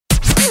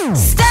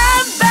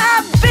Stav,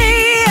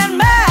 Abby, and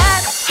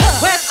Matt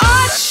with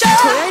Osher.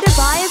 Toyota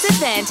Buyer's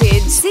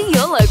Advantage. See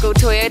your local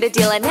Toyota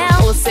dealer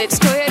now or search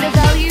Toyota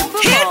Value for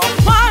Hit more.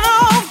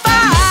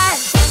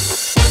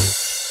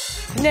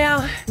 105.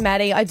 Now,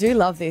 Maddie, I do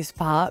love this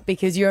part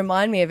because you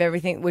remind me of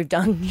everything we've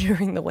done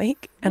during the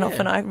week, and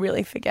often I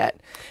really forget.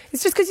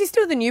 It's just because you're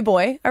still the new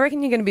boy. I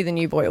reckon you're going to be the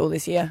new boy all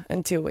this year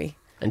until you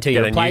Get a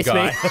new replace me.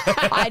 guy.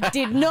 I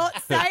did not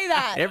say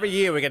that. Every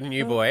year we get a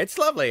new boy. It's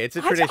lovely. It's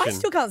a tradition. I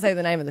still can't say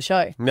the name of the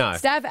show. No.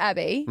 Stav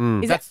Abby.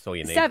 That's all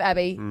you need. Stav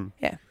Abby.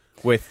 Yeah.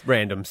 With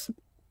randoms.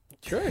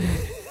 True.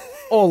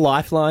 Or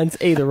lifelines,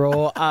 either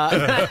or.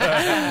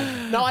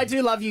 No, I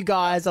do love you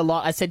guys a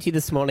lot. I said to you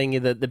this morning,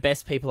 you're the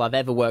best people I've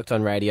ever worked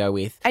on radio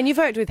with. And you've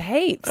worked with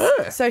heaps.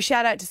 So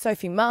shout out to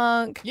Sophie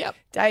Monk. Yep.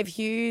 Dave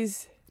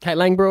Hughes. Kate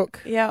Langbrook,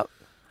 Yep.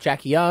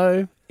 Jackie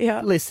O. Yeah.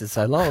 The list is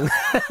so long.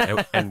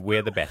 and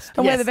we're the best.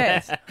 And Yes. we're the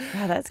best.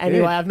 Oh, that's good.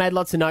 Anyway, I've made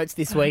lots of notes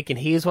this week, and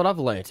here's what I've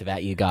learnt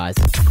about you guys.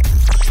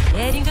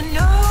 Getting to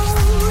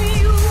know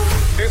you.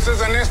 This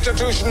is an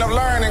institution of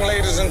learning,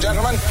 ladies and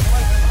gentlemen.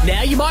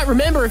 Now, you might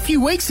remember a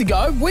few weeks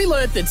ago, we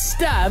learnt that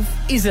Stav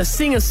is a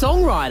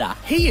singer-songwriter.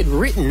 He had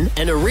written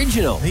an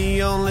original.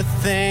 The only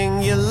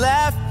thing you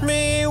left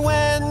me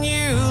when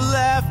you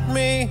left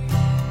me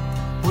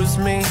was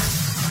me.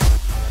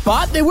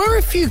 But there were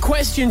a few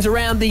questions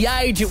around the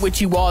age at which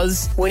he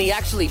was when he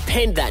actually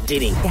penned that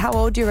ditty. How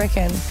old do you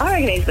reckon? I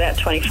reckon he's about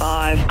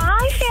 25.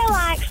 I feel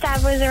like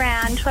Stav was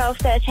around 12,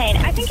 13.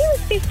 I think he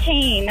was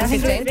 15. I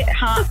think he was 15? a bit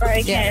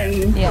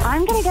heartbroken. Yeah.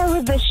 I'm going to go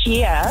with this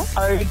year.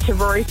 Ode to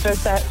Rory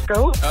first at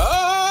school.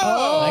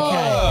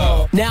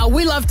 Okay. Now,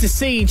 we love to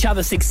see each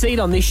other succeed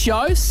on this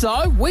show,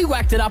 so we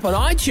whacked it up on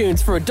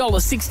iTunes for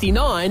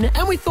 $1.69,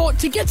 and we thought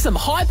to get some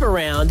hype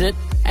around it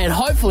and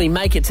hopefully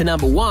make it to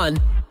number one,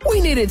 we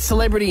needed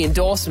celebrity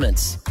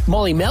endorsements.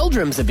 Molly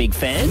Meldrum's a big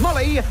fan.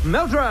 Molly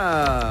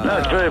Meldrum. No,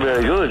 it's very,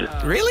 very good.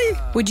 Really?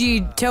 Would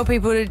you tell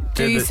people to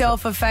do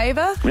yourself a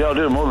favour? Yeah, I'll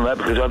do more than that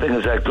because I think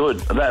it's that good.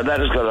 That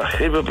has got a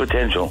heap of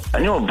potential.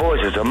 And your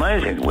voice is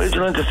amazing. Where did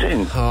you learn to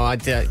sing? Oh, I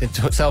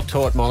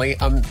self-taught, Molly.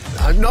 I'm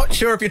not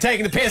sure if you're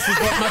taking the piss is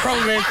what my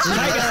problem is.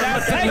 Take it,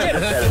 Stav, take it.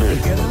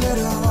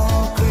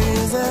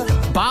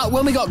 But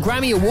when we got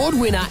Grammy Award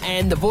winner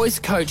and the voice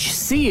coach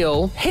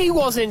Seal, he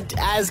wasn't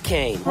as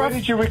keen. Where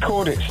did you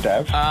record it,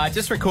 Stav? I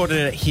just recorded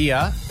it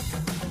here.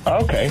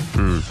 Okay.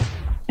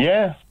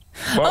 Yeah.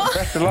 Well,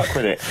 best of luck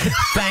with it.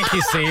 Thank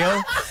you,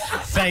 Seal.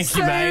 Thank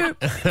you, mate.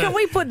 Can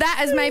we put that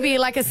as maybe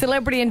like a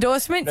celebrity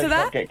endorsement to Let's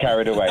not that? get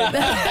carried away.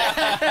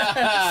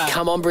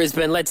 Come on,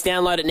 Brisbane, let's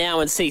download it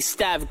now and see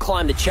Stav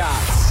climb the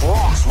charts.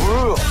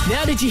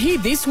 Now, did you hear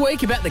this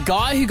week about the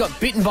guy who got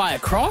bitten by a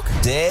croc?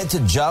 Dared to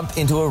jump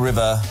into a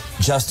river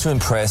just to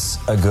impress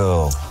a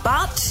girl.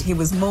 But he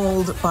was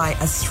mauled by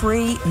a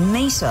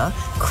 3-metre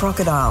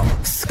crocodile.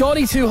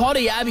 Scotty Too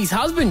Hottie, Abby's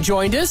husband,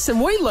 joined us,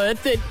 and we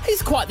learnt that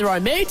he's quite the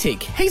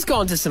romantic. He's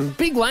gone to some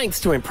big lengths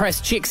to impress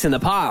chicks in the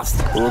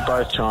past. We were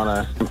both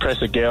trying to impress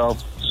a girl,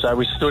 so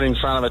we stood in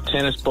front of a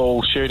tennis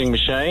ball shooting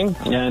machine,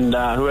 and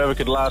whoever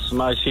could last the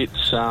most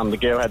hits, the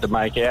girl had to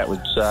make out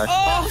with. So,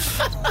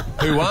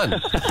 Who won?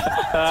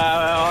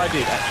 I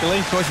did actually.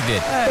 Of course you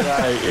did.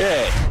 So,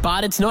 yeah.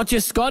 But it's not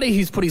just Scotty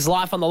who's put his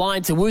life on the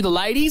line to woo the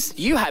ladies.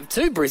 You have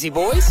too, Brizzy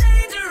boys.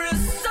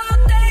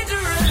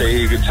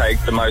 See who could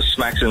take the most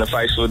smacks in the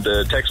face with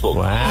the textbook.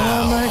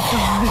 Wow. Oh my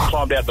God.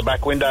 Climbed out the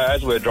back window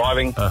as we were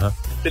driving.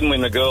 Didn't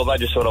win the girl. They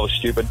just thought I was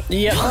stupid.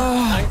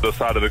 Yeah.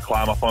 Decided to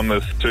climb up on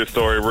this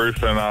 2-story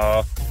roof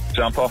and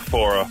jump off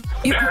for her.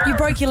 You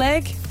broke your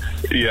leg?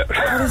 Yeah.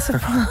 What a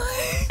surprise.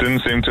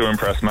 Didn't seem to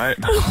impress, mate.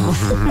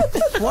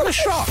 What a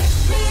shock.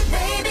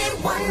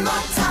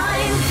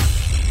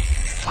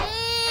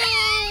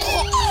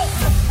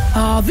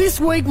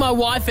 This week, my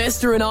wife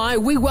Esther and I,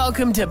 we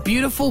welcomed a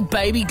beautiful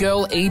baby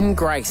girl, Eden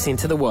Grace,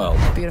 into the world.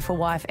 Beautiful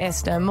wife,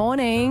 Esther.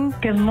 Morning.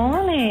 Good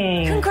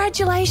morning.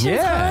 Congratulations,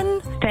 hon.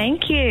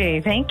 Thank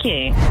you. Thank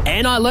you.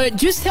 And I learnt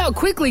just how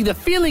quickly the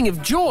feeling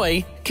of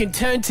joy can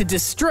turn to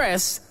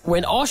distress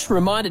when Osh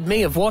reminded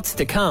me of what's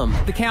to come.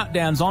 The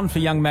countdown's on for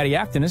young Maddie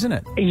Acton, isn't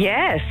it?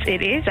 Yes,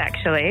 it is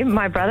actually.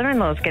 My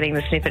brother-in-law's getting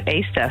the snip at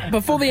Easter.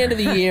 Before the end of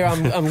the year,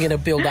 I'm going to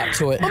build up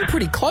to it. I'm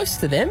pretty close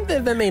to them.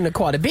 They mean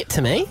quite a bit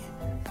to me.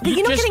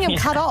 You're not getting them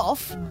cut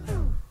off.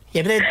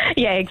 Yeah, but they're,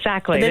 Yeah,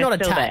 exactly. they're not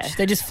still attached. there.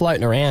 They're just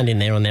floating around in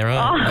there on their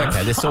own.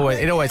 Okay,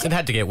 it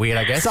had to get weird,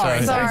 I guess. Sorry.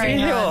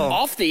 Sure.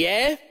 Off the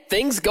air,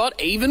 things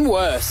got even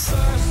worse.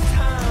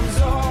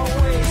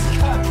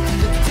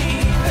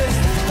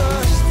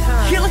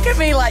 You look at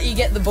me like you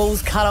get the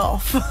balls cut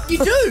off. You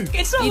do.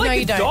 It's not You know like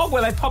you a don't. dog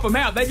where they pop them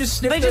out. They just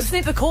snip. They just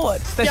snip the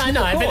cord. Yeah, I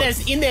know, but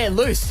there's in there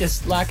loose,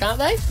 just like, aren't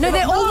they? No,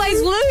 they're always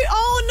loose.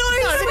 Oh, no,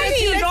 Do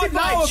sweetie. you not know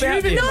about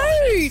this? No.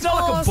 It's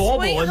not like a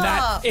bauble, and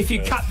that sweetheart. if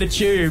you cut the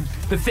tube,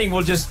 the thing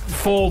will just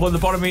fall on the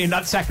bottom of your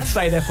nutsack and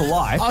stay there for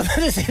life. Oh,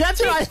 that's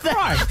what I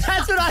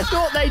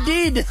thought they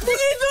did. You thought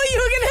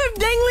you were going to have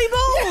dangly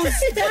balls.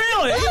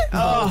 Really?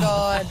 Oh,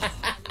 God.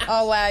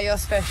 Oh, wow, you're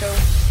special.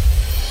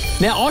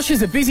 Now,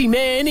 Osher's a busy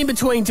man. In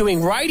between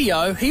doing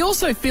radio, he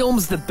also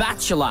films The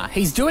Bachelor.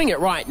 He's doing it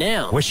right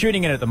now. We're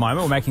shooting it at the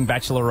moment. We're making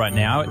Bachelor right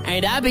now.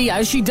 And Abby,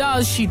 as she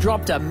does, she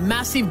dropped a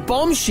massive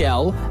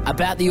bombshell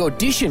about the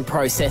audition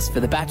process for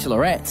The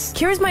Bachelorettes.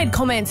 Kira's made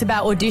comments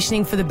about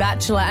auditioning for The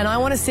Bachelor, and I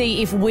want to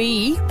see if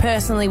we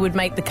personally would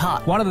make the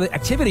cut. One of the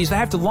activities, they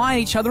have to line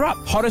each other up,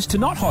 hottest to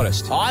not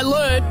hottest. I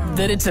learned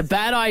that it's a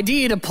bad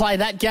idea to play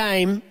that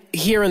game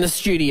here in the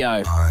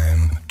studio.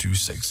 I'm too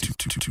sexy,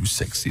 too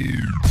sexy.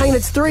 Hang on,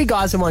 it's 3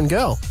 guys and 1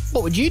 girl.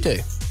 What would you do?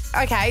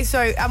 Okay,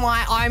 so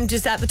I'm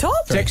just at the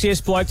top?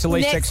 Sexiest bloke to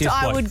least Next,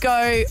 sexiest bloke. I would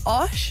go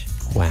Osh.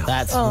 Wow,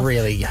 that's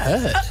really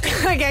hurt.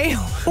 Okay.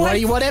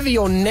 Whatever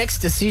your next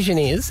decision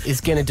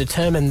is going to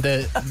determine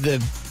the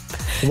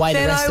way the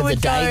rest of the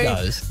day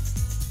goes.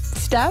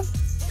 Stav?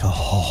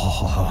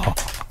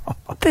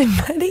 Then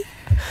Maddie?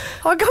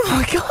 Oh, come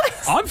on,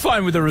 guys. I'm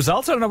fine with the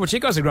results. I don't know what you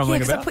guys are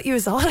grumbling I about. put you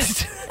as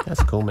honest.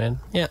 That's cool, man.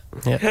 Yeah.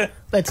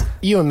 That's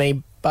you and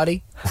me,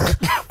 buddy.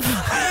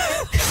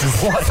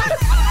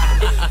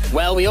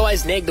 Well, we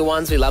always neg the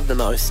ones we love the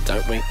most,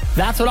 don't we?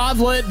 That's what I've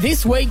learnt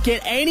this week.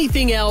 Get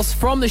anything else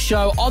from the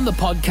show on the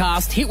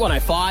podcast,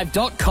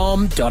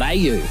 hit105.com.au.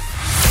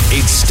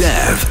 It's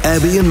Stav,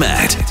 Abby and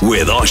Matt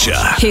with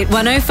Osher. Hit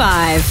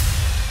 105.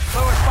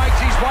 Lewis makes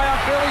his way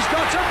uphill. He's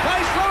got some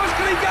pace. Lewis,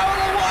 can he go all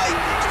the way?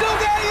 Still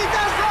there, he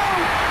does roll.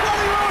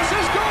 Ronnie Lewis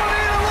has gone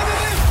in, and look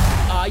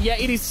at him. Yeah,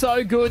 it is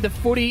so good. The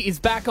footy is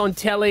back on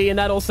telly, and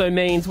that also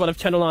means one of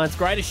Channel 9's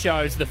greatest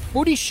shows, The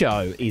Footy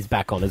Show, is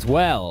back on as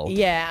well.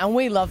 Yeah, and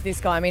we love this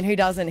guy. I mean, who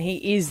doesn't?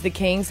 He is the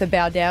king, so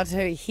bow down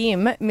to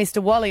him.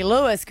 Mr. Wally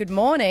Lewis, good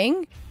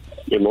morning.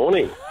 Good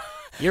morning.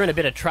 You're in a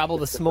bit of trouble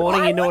this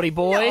morning, you naughty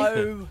boy.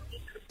 No.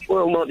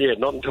 Well, not yet.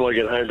 Not until I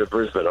get home to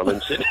Brisbane. I'm in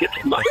Sydney at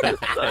the moment,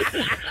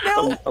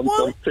 so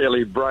I'm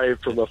fairly brave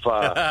from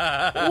afar.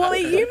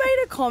 Wally, you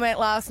made a comment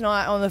last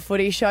night on the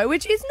Footy Show,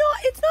 which is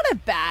it's not a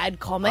bad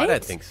comment. I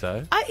don't think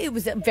so. It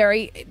was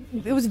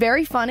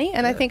very funny,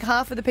 and I think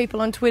half of the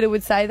people on Twitter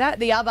would say that.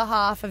 The other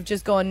half have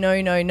just gone no.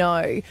 Do you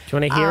want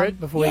to hear it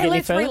before we get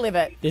any further? Let's relive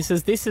it.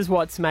 This is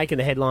what's making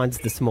the headlines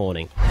this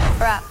morning.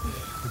 Right.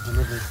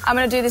 I'm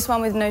going to do this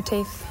one with no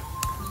teeth.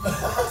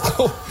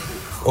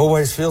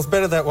 Always feels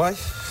better that way.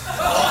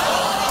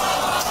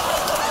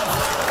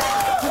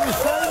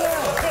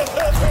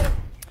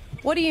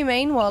 What do you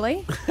mean,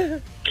 Wally?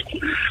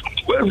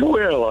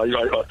 Well,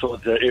 I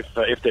thought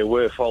if there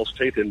were false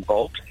teeth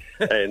involved,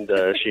 and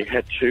she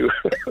had to,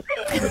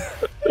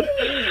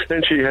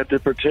 and she had to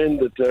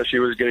pretend that she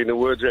was getting the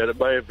words out, it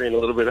may have been a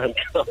little bit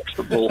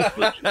uncomfortable.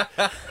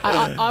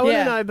 I want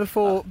to know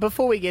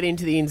before we get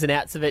into the ins and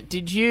outs of it,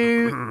 did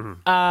you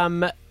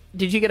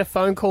get a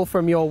phone call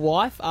from your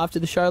wife after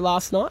the show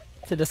last night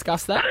to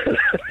discuss that?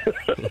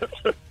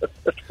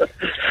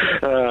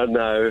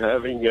 No,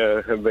 having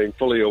been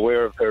fully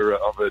aware of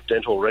her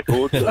dental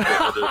records for the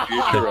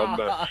future,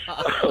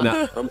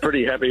 I'm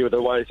pretty happy with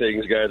the way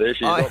things go there.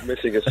 She's not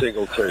missing a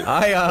single tooth.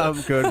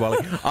 Good, Wally.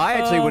 I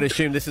actually would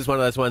assume this is one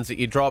of those ones that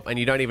you drop and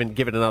you don't even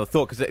give it another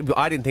thought, because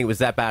I didn't think it was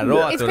that bad at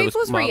all. It's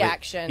people's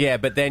reaction. Yeah,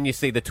 but then you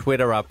see the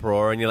Twitter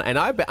uproar, and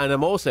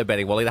I'm also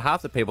betting, Wally, that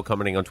half the people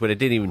commenting on Twitter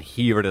didn't even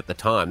hear it at the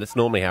time. That's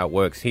normally how it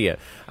works here.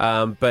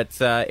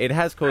 But it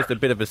has caused a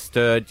bit of a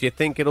stir. Do you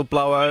think it'll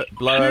blow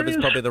over? Is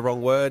probably the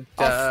wrong word.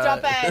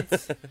 Stop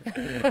it.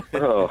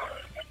 Well,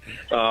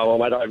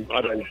 I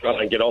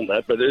don't get on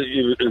that, but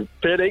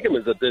fair dinkum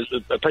is that there's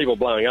people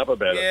blowing up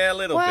about it. Yeah, a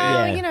little bit.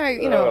 Yeah.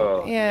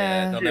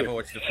 Yeah. They'll never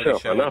watch the Footy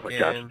Show enough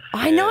again.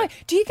 I know.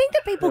 Do you think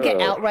that people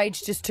get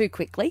outraged just too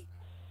quickly?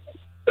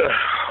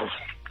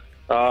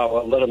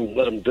 Well, let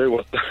them do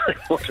what they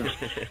want to.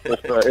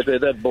 If they're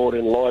that bored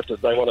in life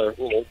that they want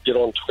to get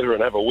on Twitter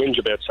and have a whinge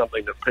about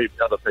something that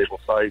other people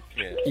say,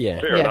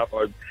 fair enough.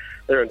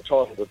 They're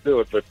entitled to do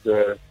it, but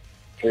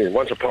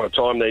once upon a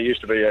time there used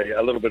to be a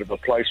little bit of a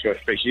place for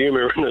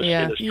humour in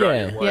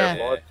Australian way of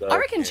life. So. I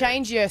reckon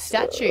change your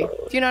statue.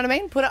 Do you know what I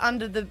mean? Put it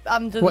under the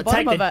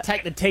bottom of it.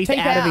 Take the teeth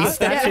out of his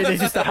statue. There's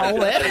just a hole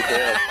there.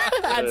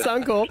 That's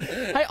uncool.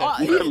 Hey,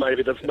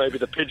 maybe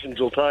the pigeons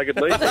will target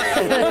me.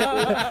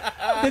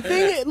 The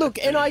thing, look,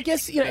 and I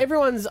guess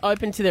everyone's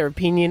open to their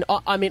opinion.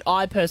 I mean,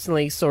 I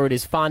personally saw it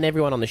as fun.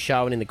 Everyone on the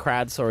show and in the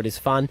crowd saw it as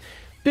fun.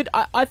 But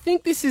I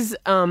think this is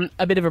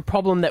a bit of a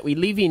problem that we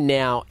live in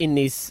now in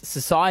this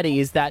society,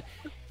 is that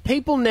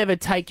people never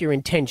take your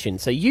intention.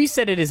 So you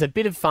said it as a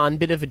bit of fun,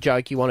 bit of a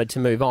joke, you wanted to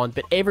move on,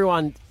 but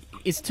everyone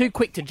is too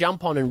quick to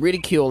jump on and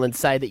ridicule and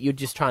say that you're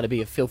just trying to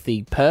be a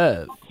filthy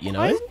perv,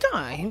 I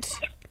don't.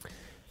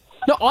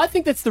 No, I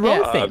think that's the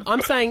wrong thing. I'm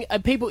saying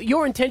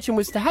your intention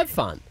was to have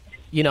fun,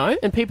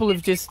 and people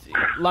have just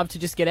love to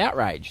just get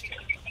outraged.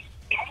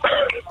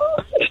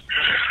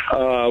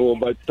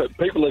 But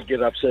people that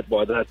get upset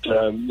by that,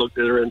 look,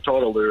 they're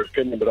entitled to their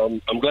opinion. But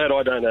I'm glad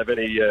I don't have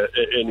any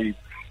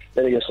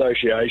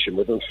association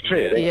with them.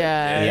 Fair.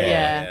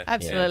 Yeah,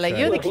 absolutely.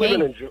 You're the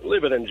king.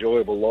 Live an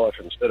enjoyable life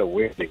instead of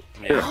whinging.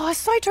 Oh,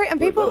 so true. And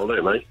people,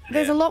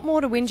 there's a lot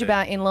more to whinge Yeah.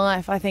 about in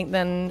life, I think,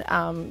 than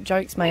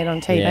jokes made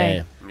on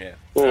TV.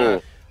 Yeah.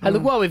 Hey,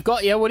 look, while we've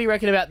got you, what do you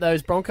reckon about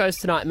those Broncos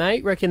tonight,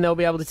 mate? Reckon they'll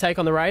be able to take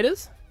on the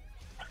Raiders?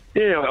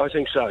 Yeah, I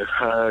think so.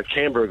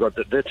 Canberra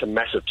that's a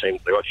massive team.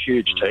 They've got a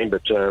huge team,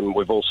 but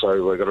we've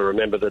also got to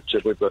remember that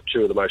we've got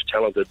two of the most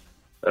talented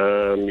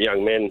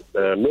young men,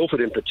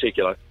 Milford in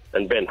particular,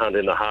 and Ben Hunt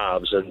in the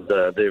halves, and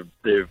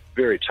they're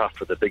very tough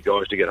for the big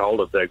guys to get hold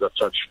of. They've got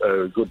such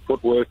good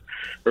footwork,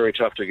 very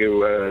tough to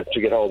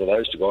get hold of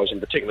those two guys,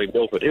 and particularly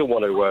Milford. He'll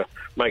want to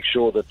make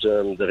sure that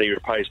he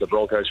repays the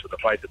Broncos for the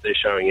faith that they're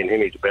showing in him.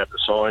 He's about to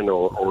sign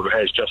or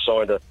has just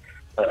signed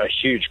a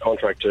huge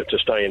contract to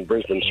stay in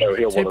Brisbane, so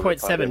he'll want to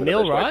repay them in the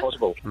best way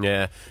possible.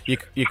 Yeah, you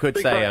could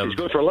Big say he's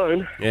good for a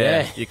loan.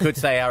 Yeah, you could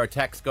say our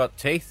attack's got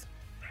teeth.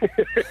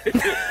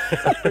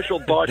 A special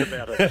bite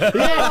about it.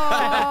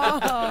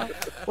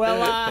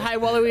 Well, hey,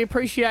 Wally, we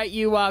appreciate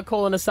you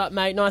calling us up,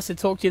 mate. Nice to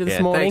talk to you this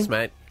morning. Thanks,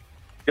 mate.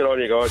 Good on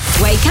you guys.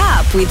 Wake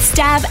up with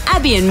Stav,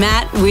 Abby and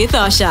Matt with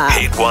Osher.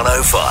 Hit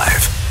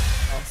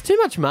 105. It's too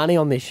much money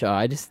on this show.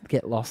 I just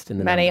get lost in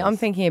the Manny, numbers. I'm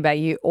thinking about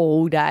you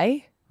all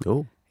day.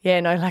 Oh. Yeah,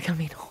 no, like I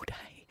mean all day.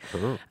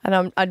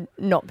 And I'm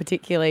not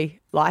particularly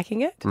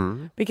liking it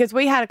because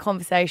we had a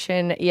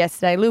conversation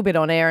yesterday, a little bit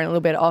on air and a little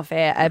bit off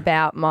air,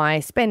 about my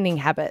spending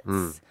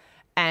habits.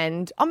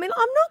 And I mean,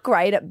 I'm not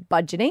great at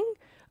budgeting,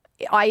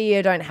 i.e.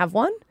 I don't have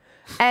one.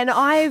 And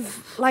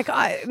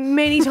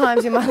many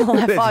times in my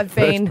life I've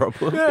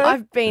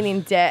been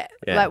in debt.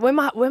 Yeah. Like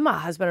when my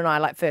husband and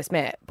I first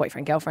met,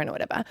 boyfriend, girlfriend or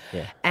whatever,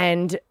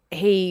 and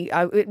he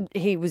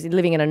was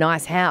living in a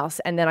nice house,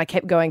 and then I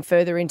kept going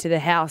further into the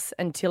house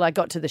until I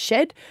got to the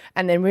shed,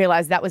 and then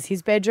realised that was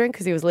his bedroom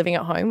because he was living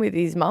at home with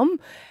his mum.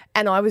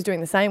 And I was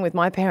doing the same with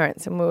my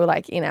parents, and we were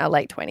like in our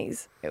late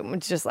 20s. It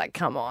was just like,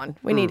 come on,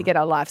 we need to get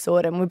our life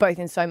sorted. And we're both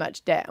in so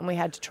much debt, and we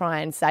had to try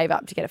and save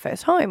up to get a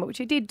first home, which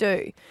we did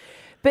do.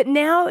 But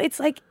now it's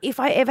like if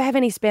I ever have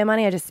any spare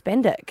money, I just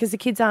spend it because the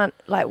kids aren't,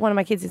 like one of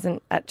my kids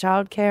isn't at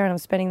childcare and I'm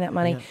spending that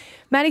money. Yeah.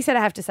 Maddie said I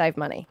have to save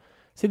money.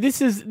 So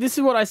this is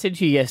what I said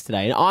to you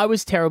yesterday, and I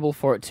was terrible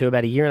for it too.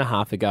 About a year and a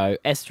half ago,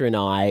 Esther and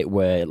I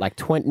were like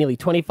nearly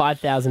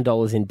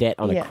 $25,000 in debt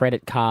on a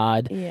credit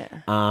card. Yeah.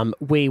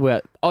 We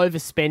were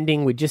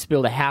overspending. We just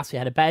built a house. We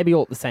had a baby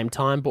all at the same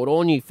time. Bought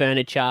all new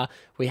furniture.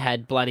 We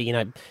had bloody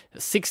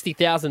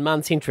 60,000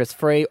 months interest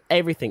free.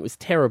 Everything was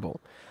terrible.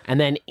 And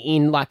then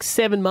in like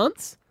 7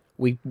 months,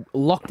 we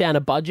locked down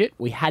a budget.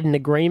 We had an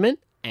agreement.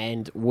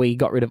 And we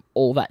got rid of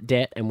all that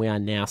debt, and we are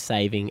now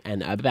saving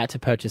and about to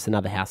purchase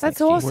another house. That's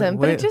next year. awesome,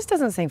 but it just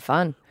doesn't seem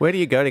fun. Where do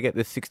you go to get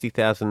this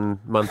 60,000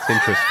 months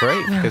interest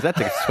free? Because that's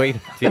a sweet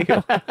deal.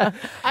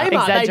 Hey,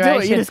 Mark, they do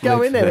it. You just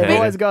go in there. They've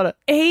always got it.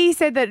 He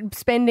said that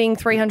spending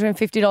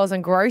 $350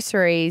 on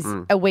groceries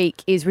a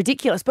week is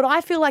ridiculous, but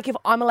I feel like if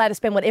I'm allowed to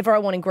spend whatever I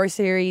want in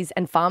groceries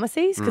and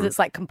pharmacies, because it's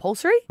like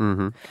compulsory.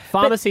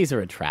 Pharmacies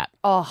are a trap.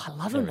 Oh, I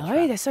love them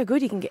though. They're so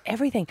good. You can get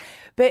everything.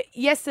 But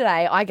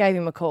yesterday I gave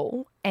him a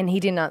call and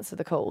he didn't answer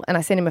the call. And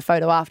I sent him a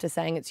photo after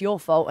saying it's your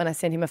fault. And I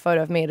sent him a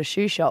photo of me at a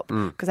shoe shop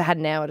because I had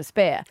an hour to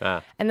spare.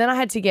 And then I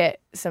had to get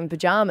some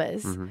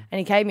pajamas and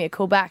he gave me a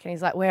call back and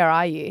he's like, where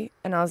are you?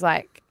 And I was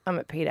like, I'm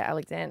at Peter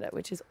Alexander,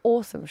 which is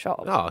awesome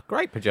shop. Oh,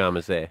 great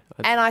pajamas there.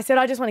 And I said,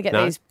 I just want to get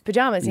these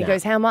pajamas. He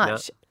goes, how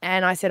much? No.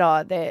 And I said,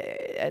 oh,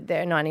 they're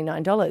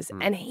 $99.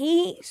 And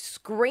he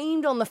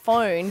screamed on the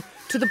phone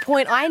to the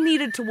point I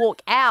needed to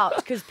walk out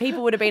because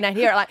people would have been out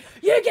here like,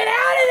 you get out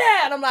of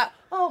there. And I'm like,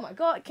 oh my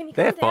God, can you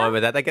come They're down? fine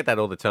with that. They get that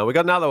all the time. We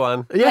got another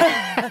one.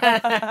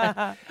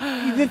 Yeah.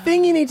 The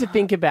thing you need to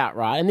think about,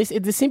 right, and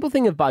the simple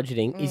thing of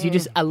budgeting is you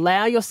just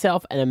allow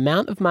yourself an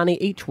amount of money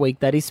each week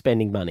that is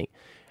spending money.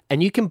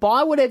 And you can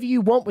buy whatever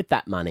you want with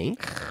that money.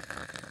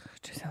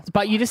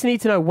 But you just need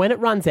to know when it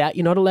runs out,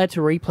 you're not allowed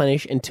to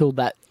replenish until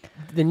the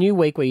new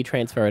week where you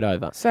transfer it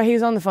over. So he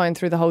was on the phone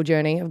through the whole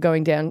journey of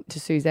going down to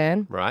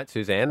Suzanne. Right,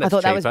 Suzanne. I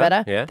thought that was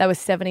better. Yeah. That was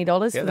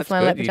 $70 for the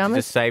flannelette pajamas. You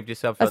just saved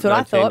yourself That's what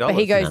I thought, but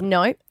he goes,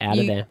 no. Out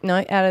of there. No,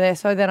 out of there.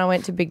 So then I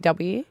went to Big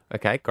W.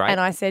 Okay, great. And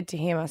I said to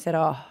him,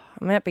 oh,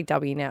 I'm at Big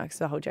W now because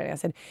the whole journey. I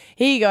said,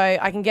 here you go.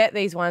 I can get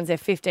these ones. They're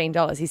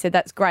 $15. He said,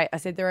 that's great. I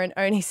said, they're an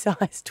only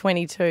size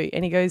 22.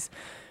 And he goes,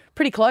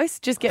 pretty close.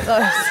 Just get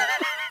those.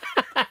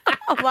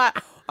 I'm like,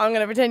 I'm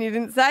going to pretend you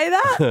didn't say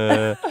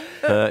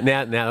that.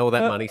 Now all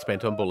that money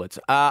spent on bullets.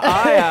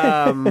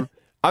 I've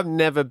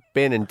never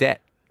been in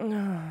debt. I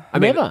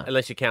mean, Never?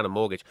 unless you count a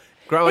mortgage.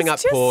 Growing up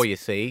poor, you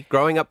see.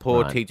 Growing up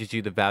poor teaches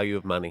you the value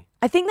of money.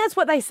 I think that's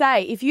what they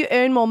say. If you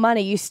earn more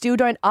money, you still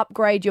don't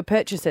upgrade your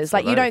purchases.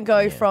 Like you don't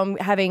go from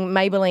having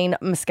Maybelline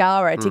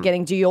mascara to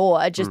getting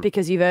Dior just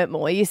because you've earned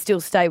more. You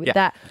still stay with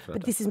that.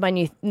 But this is my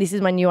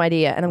new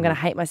idea, and I'm going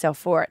to hate myself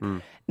for it.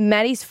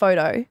 Maddie's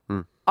photo,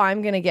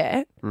 I'm going to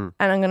get, and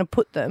I'm going to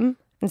put them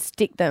and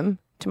stick them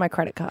to my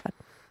credit card.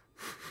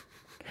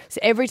 So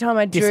every time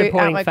I drew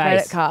out my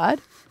credit card,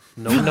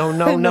 No.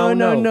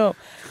 no.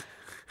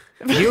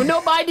 You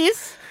know buy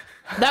this.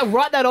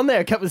 Write that on there.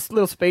 A couple of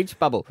little speech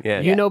bubble. Yeah.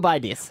 You know by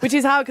this. Which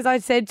is hard because I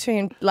said to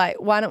him, like,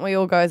 why don't we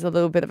all go as a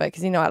little bit of it?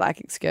 Because, I like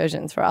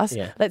excursions for us.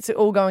 Yeah. Let's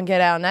all go and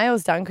get our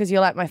nails done because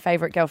you're like my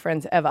favourite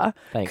girlfriends ever.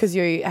 Thanks. Because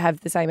you have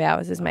the same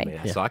hours as me.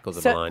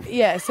 Cycles are blind.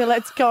 Yeah, so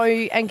let's go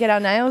and get our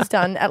nails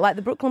done at like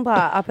the Brooklyn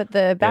Bar up at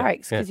the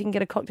barracks because you can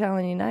get a cocktail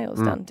and your nails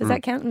done. Does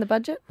that count in the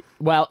budget?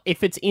 Well,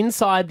 if it's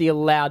inside the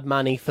allowed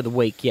money for the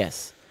week,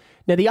 yes.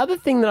 Now, the other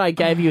thing that I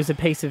gave you is a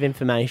piece of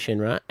information,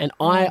 right? And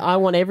I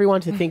want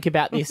everyone to think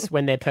about this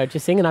when they're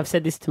purchasing, and I've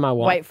said this to my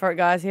wife. Wait for it,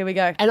 guys. Here we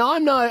go. And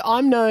I'm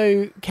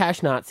no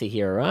cash Nazi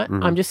here, right?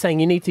 I'm just saying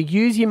you need to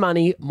use your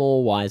money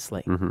more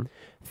wisely.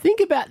 Think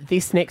about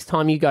this next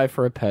time you go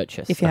for a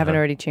purchase. If you haven't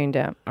already tuned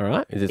out. All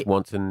right? Is this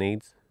wants and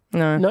needs?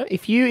 No.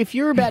 If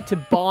you're about to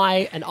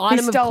buy an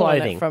item of stolen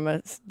clothing it from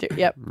us.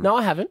 Yep. No,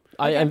 I haven't.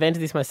 I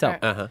invented this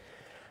myself.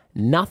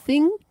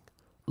 Nothing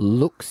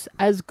looks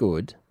as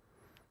good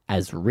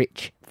as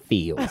rich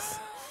feels.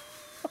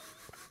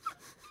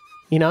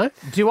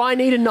 Do I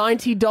need a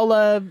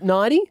 $90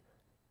 nightie?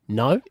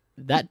 No,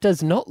 that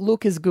does not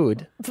look as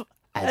good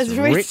as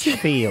rich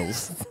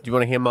feels. Do you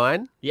want to hear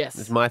mine? Yes.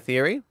 This is my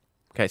theory.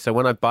 Okay, so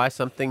when I buy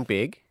something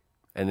big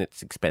and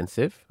it's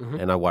expensive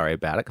and I worry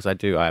about it because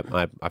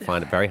I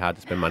find it very hard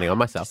to spend money on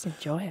myself. Just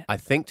enjoy it. I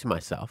think to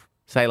myself,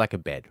 say like a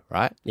bed,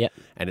 right? Yeah.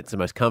 And it's the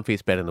most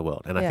comfiest bed in the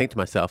world. And I think to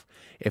myself,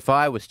 if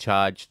I was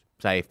charged,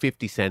 say,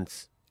 50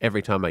 cents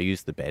every time I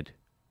use the bed,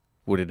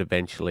 would it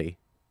eventually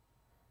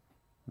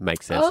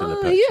make sense in the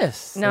purchase?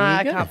 Yes. No,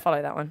 I can't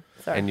follow that one.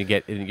 Sorry. And you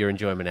get your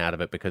enjoyment out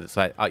of it because it's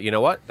like, you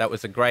know what? That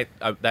was a great,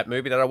 that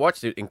movie that I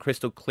watched in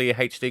crystal clear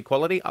HD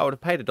quality. I would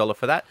have paid $1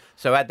 for that.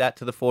 So add that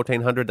to the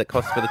 $1,400 that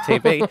costs for the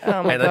TV.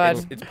 Oh my and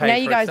God. It's paid Now for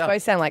you guys itself.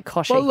 both sound like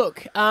Koshy. Well,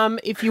 look,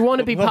 if you want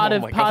to be part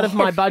of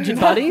my budget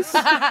buddies,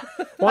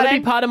 want to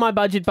be part of my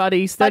budget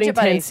buddies, Budget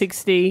 13, 10, buddies.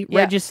 60, Yeah.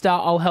 register,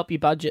 I'll help you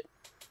budget.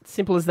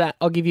 Simple as that.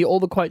 I'll give you all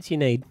the quotes you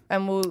need.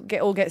 And we'll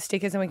get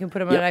stickers and we can put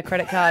them on our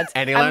credit cards.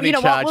 And he'll only you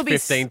know charge what? We'll be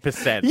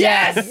 15%.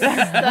 Yes!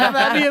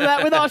 That'll be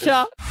that with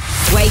Osher.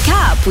 Wake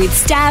up with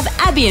Stav,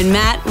 Abby and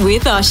Matt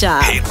with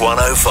Osher. Hit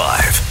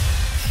 105.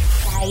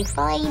 I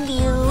find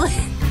you.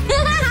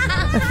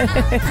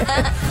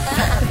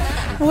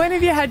 When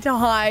have you had to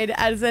hide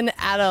as an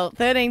adult?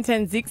 13,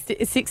 10,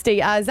 60.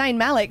 Zayn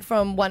Malik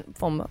from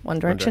One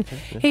Direction.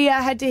 He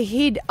had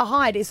to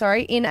hide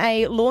in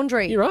a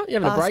laundry. You're right. You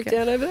having a basket.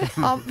 breakdown over there?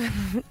 I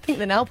think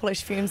the nail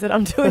polish fumes that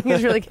I'm doing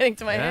is really getting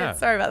to my head.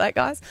 Sorry about that,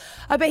 guys.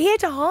 But he had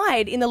to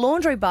hide in the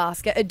laundry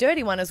basket, a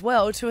dirty one as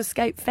well, to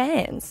escape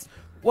fans.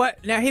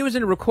 What? Now, he was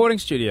in a recording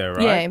studio,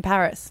 right? Yeah, in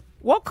Paris.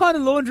 What kind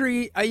of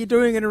laundry are you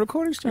doing in a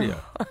recording studio?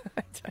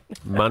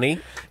 Money?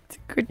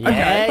 Good.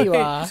 Yeah, you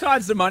are.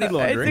 Besides the money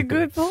laundering. It's a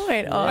good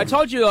point. Oh. I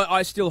told you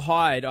I still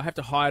hide. I have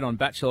to hide on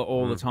Bachelor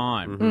all the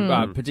time,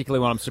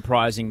 particularly when I'm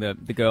surprising the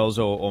girls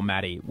or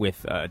Maddie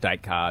with a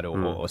date card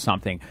or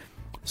something.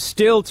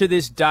 Still to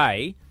this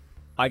day,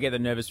 I get the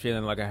nervous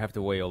feeling like I have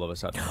to wee all of a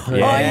sudden. Oh,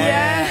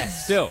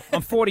 yes. Still,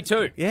 I'm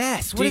 42.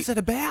 Yes. What is it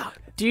about?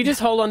 Do you just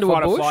hold onto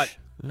Fight a or bush flight.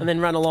 and then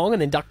run along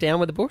and then duck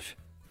down with the bush?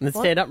 And then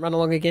stand up, run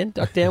along again,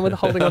 duck down with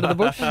holding onto the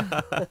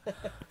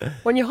bush?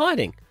 When you're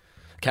hiding.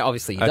 Okay,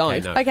 obviously you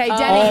don't. No. Okay,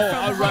 Danny from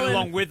I run Holland.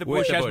 along with the With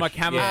bush the as bush. my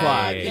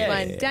camouflage. Yeah.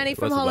 Explain. Danny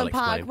from Wasn't well Holland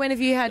Park, explained. when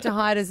have you had to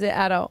hide as an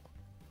adult?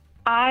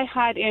 I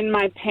hide in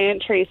my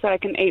pantry so I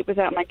can eat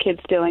without my kids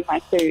stealing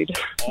my food.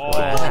 Oh,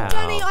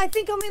 Danny, I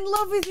think I'm in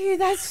love with you.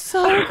 That's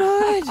so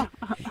good.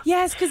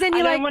 Yes, because then I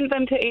you're don't like... want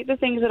them to eat the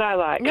things that I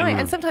like. No,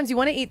 and sometimes you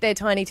want to eat their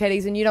tiny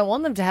teddies and you don't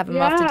want them to have them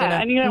after dinner.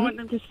 and you don't want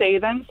them to see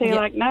them, so you're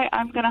like, no,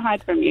 I'm going to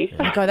hide from you.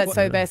 Oh, God, that's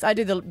so best. I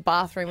do the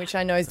bathroom, which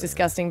I know is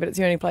disgusting, but it's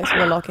the only place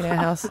we lock in our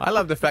house. I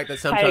love the fact that Hey,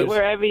 sometimes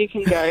wherever you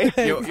can go.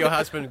 your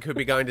husband could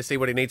be going to see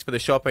what he needs for the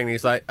shopping. And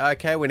he's like,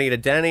 okay, we need a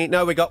Danny.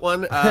 No, we got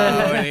one. We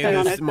need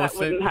honest, more that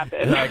wouldn't soup. happen.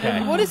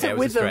 Okay. What is Yeah, it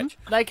was with a them?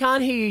 stretch. They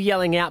can't hear you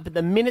yelling out, but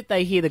the minute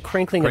they hear the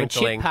crinkling of a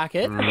chip Crinkling.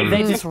 packet,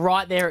 they're just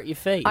right there at your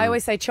feet. I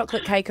always say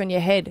chocolate cake on your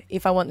head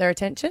if I want their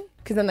attention,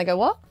 because then they go,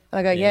 what? And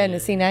I go, yeah,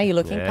 and see, now you're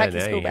looking. Pack your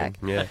there school you go. bag.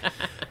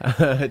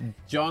 Yeah.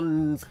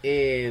 John's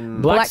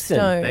in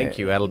Blackstone. Thank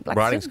you. Blackstone.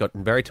 Writing's got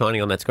very tiny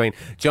on that screen.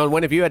 John,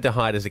 when have you had to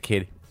hide as a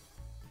kid?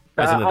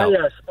 As an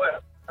adult?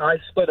 I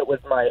split it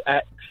with my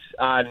ex,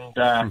 and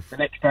the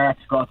next day I had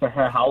to go to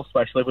her house,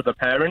 where she lived with her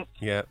parents,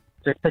 Yeah.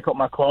 to pick up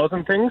my clothes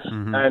and things.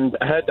 And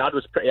her dad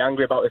was pretty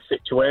angry about the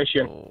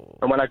situation.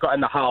 And when I got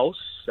in the house,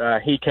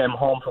 he came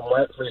home from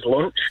work for his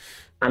lunch,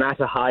 and I had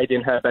to hide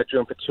in her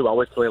bedroom for 2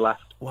 hours till he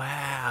left.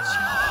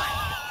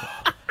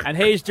 And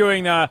he's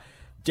doing the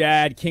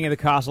Dad, King of the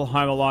Castle,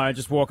 Home Alone,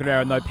 just walking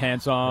around with no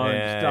pants on,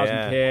 Yeah, just doesn't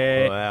yeah.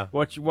 care. Wow.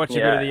 Watch a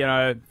bit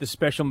of the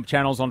special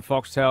channels on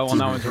Foxtel while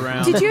no one's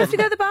around. Did you have to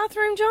go to the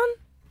bathroom, John?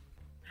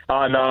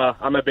 Oh, no,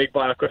 I'm a big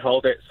boy. I could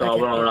hold it, so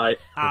we're all right.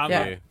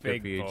 Yeah.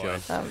 Good for you, John.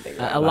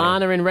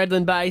 Alana in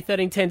Redland Bay,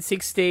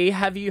 131060.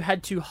 Have you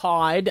had to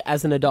hide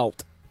as an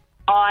adult?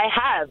 I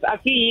have. A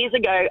few years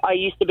ago, I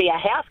used to be a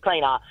house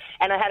cleaner,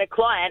 and I had a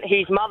client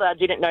whose mother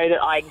didn't know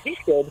that I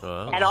existed.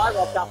 Oh. And I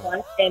rocked up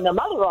once, and the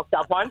mother rocked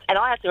up once, and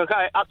I had to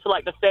go up to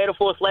like the third or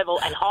fourth level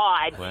and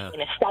hide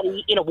in a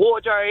study, in a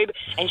wardrobe,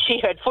 and she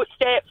heard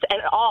footsteps, and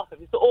it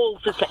was all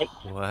suspense.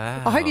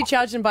 Wow. I hope you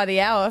charged them by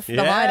the hour for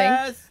the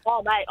hiding.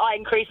 Oh, mate, I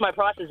increased my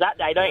prices that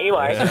day, don't you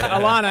worry.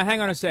 Alana,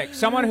 hang on a sec.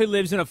 Someone who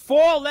lives in a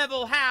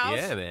 4-level house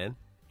Yeah, man.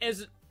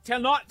 is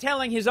not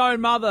telling his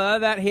own mother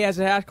that he has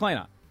a house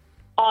cleaner.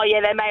 Oh,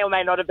 yeah, there may or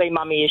may not have been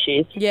mummy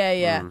issues. Yeah,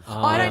 yeah.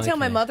 I don't tell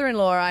my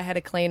mother-in-law I had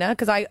a cleaner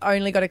because I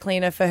only got a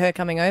cleaner for her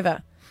coming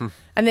over.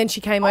 And then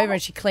she came over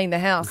and she cleaned the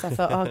house. I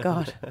thought, oh,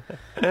 God.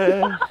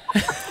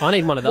 I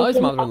need one of those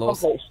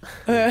mother-in-laws.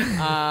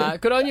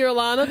 Good on you,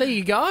 Alana. There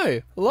you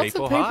go. Lots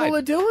of people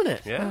are doing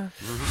it. Yeah.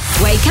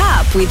 Wake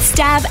up with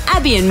Stav,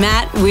 Abby and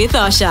Matt with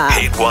Osher.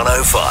 Hit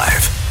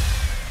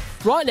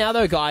 105. Right now,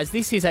 though, guys,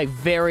 this is a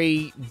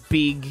very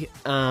big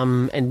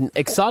and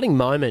exciting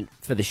moment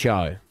for the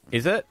show.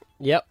 Is it?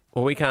 Yep.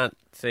 Well, we can't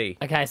see.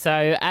 Okay, so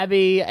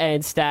Abby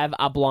and Stav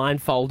are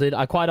blindfolded.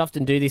 I quite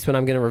often do this when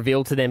I'm going to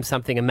reveal to them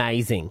something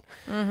amazing.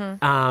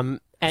 Mm-hmm.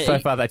 And So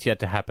far, that's yet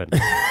to happen.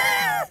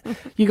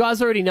 you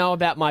guys already know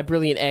about my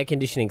brilliant air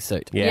conditioning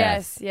suit.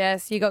 Yes,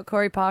 yes. You got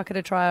Corey Parker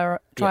to try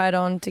it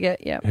on to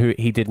get, Who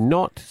he did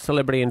not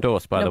celebrity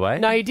endorse, by the way.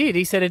 No, he did.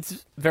 He said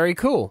it's very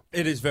cool.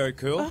 It is very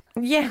cool.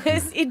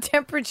 Yes, in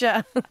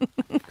temperature.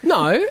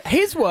 No,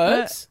 his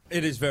words.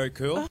 It is very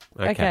cool.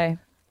 Okay.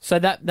 So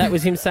that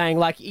was him saying,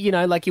 like, you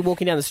know, like you're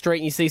walking down the street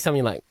and you see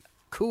something like,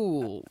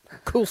 cool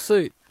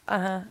suit,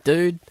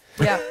 dude.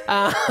 Yeah.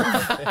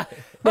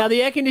 Now,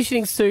 the air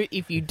conditioning suit,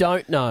 if you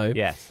don't know,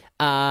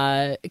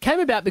 it came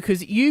about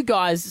because you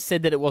guys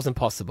said that it wasn't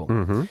possible.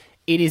 Mm-hmm.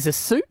 It is a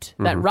suit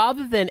that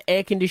rather than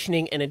air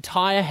conditioning an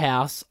entire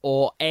house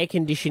or air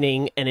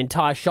conditioning an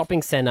entire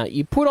shopping centre,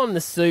 you put on the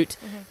suit,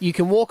 you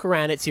can walk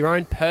around, it's your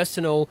own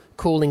personal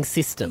cooling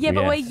system. Yeah,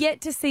 but we're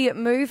yet to see it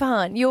move,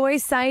 hon. You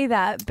always say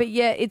that, but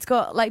yeah, it's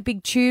got like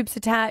big tubes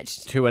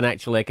attached. To an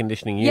actual air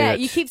conditioning unit. Yeah,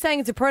 you keep saying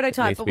it's a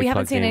prototype, Needs to but be we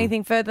haven't plugged seen in.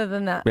 anything further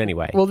than that.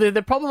 Anyway. Well,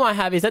 the problem I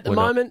have is at the We're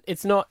not. moment,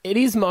 it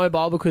is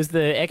mobile because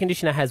the air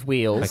conditioner has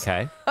wheels.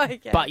 Okay.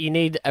 But you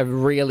need a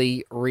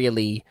really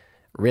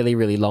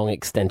long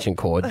extension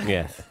cord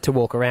to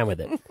walk around with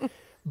it.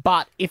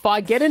 But if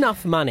I get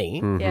enough money,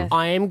 Yes.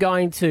 I am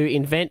going to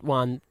invent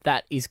one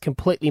that is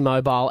completely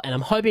mobile, and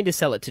I'm hoping to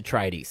sell it to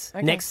tradies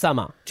next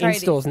summer, in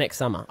Tradies. stores next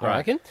summer, I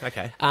reckon.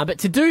 Okay. But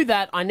to do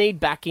that, I need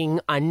backing,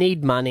 I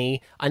need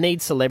money, I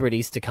need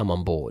celebrities to come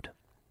on board.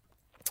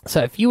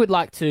 So if you would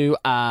like to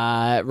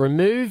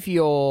remove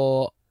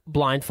your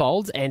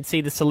blindfolds and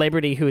see the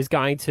celebrity who is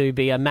going to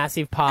be a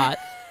massive part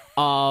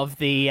of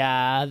the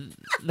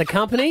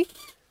company...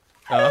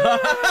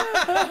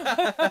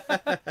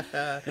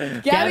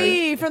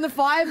 Gabby, from the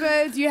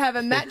Firebirds, you have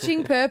a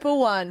matching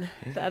purple one.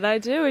 That I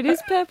do. It is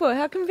purple.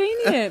 How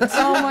convenient.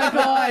 Oh, my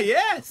God.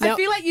 Yes. I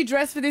feel like you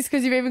dressed for this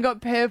because you've even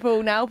got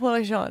purple nail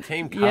polish on.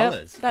 Team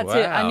colours. That's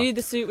it. I knew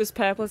the suit was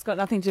purple. It's got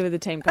nothing to do with the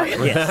team colours.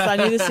 Yes, I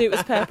knew the suit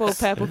was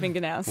purple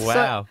fingernails. Wow.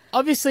 So,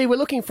 obviously, we're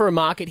looking for a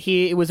market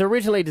here. It was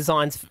originally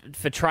designed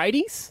for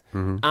tradies,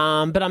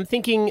 but I'm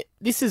thinking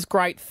this is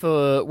great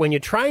for when you're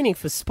training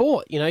for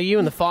sport. You know, you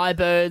and the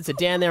Firebirds are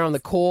down there on the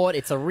court.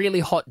 It's a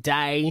really hot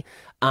day.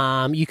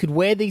 You could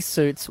wear these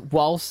suits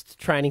whilst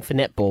training for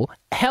netball.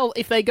 Hell,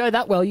 if they go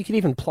that well, you could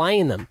even play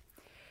in them.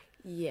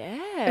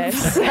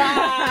 Yes.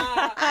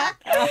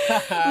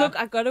 Look,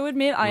 I've got to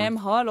admit, I am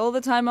hot all the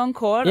time on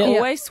court,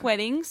 always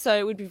sweating, so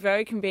it would be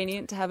very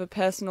convenient to have a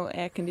personal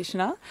air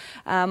conditioner.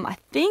 I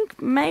think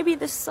maybe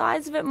the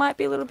size of it might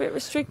be a little bit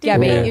restricted.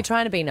 Gabby, you're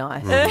trying to be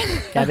nice.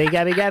 Gabby.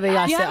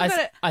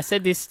 I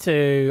said this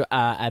to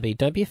Abby.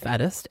 Don't be a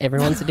fattest.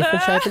 Everyone's a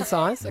different shape and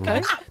size,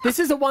 okay? This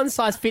is a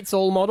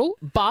one-size-fits-all model,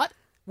 but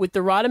with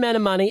the right amount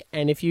of money,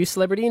 and if you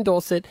celebrity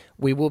endorse it,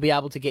 we will be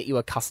able to get you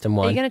a custom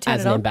one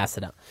as an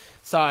ambassador.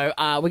 So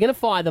we're going to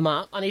fire them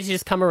up. I need you to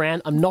just come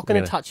around. I'm not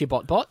going to touch your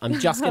bot. I'm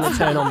just going to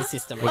turn on the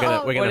system. We're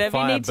going to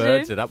fire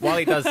birds it up. While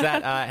he does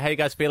that, how are you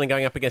guys feeling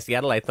going up against the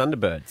Adelaide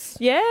Thunderbirds?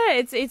 Yeah,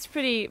 it's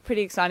pretty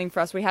exciting for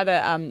us. We had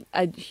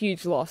a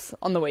huge loss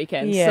on the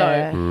weekend.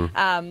 Yeah.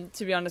 So,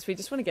 to be honest, we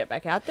just want to get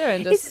back out there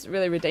and just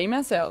really redeem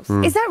ourselves.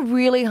 Is that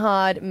really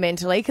hard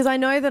mentally? Because I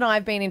know that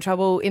I've been in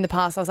trouble in the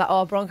past. I was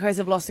like, Broncos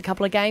have lost a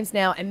couple of games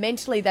now, and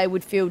mentally they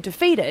would feel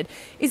defeated.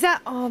 Is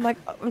that, I'm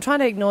trying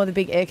to ignore the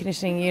big air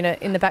conditioning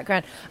unit in the background.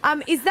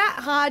 Is that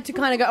hard to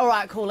kind of go, all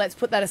right, cool, let's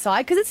put that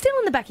aside? Because it's still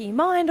in the back of your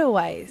mind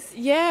always.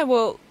 Yeah,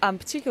 well,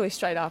 particularly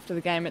straight after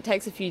the game, it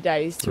takes a few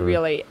days to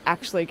really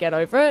actually get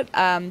over it.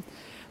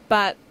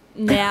 But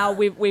now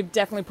we've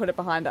definitely put it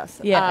behind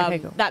us. Yeah, okay,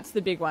 cool. That's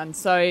the big one.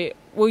 So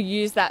we'll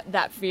use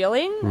that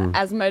feeling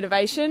as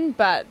motivation,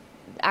 but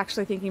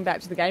actually thinking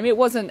back to the game, it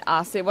wasn't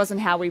us, it wasn't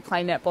how we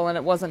play netball, and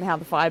it wasn't how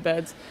the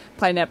Firebirds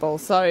play netball.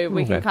 So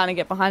we can kind of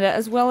get behind it,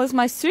 as well as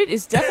my suit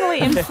is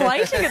definitely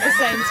inflating at the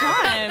same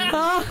time.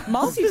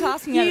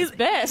 Multitasking at its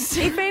best.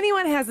 If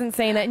anyone hasn't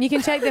seen it, and you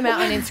can check them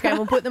out on Instagram,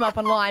 we'll put them up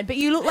online, but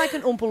you look like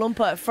an Oompa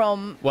Loompa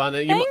from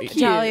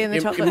Charlie and the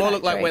Chocolate You more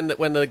look Factory. like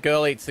when the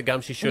girl eats the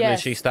gum she shouldn't and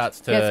she starts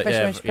to...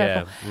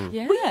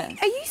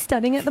 Are you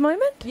studying at the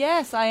moment?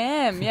 Yes, I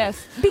am,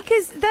 yes.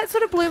 Because that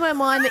sort of blew my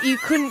mind that you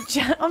couldn't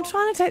chat. I'm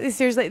trying to take this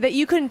seriously, that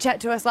you couldn't chat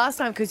to us last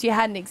time because you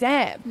had an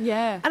exam.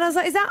 Yeah. And I was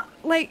like, is that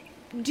like...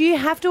 Do you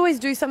have to always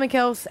do something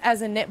else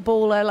as a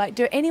netballer? Like,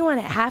 do anyone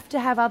have to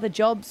have other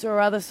jobs or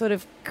other sort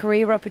of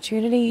career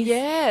opportunities?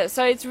 Yeah,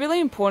 so it's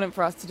really important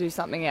for us to do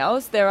something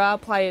else. There are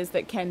players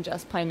that can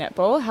just play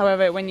netball.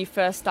 However, when you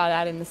first start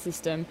out in the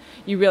system,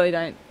 you really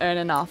don't earn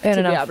enough to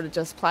be able to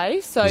just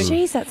play. So,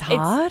 jeez, that's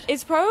hard.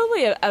 It's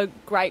probably a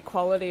great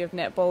quality of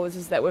netballers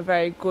is that we're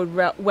very good,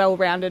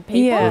 well-rounded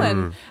people.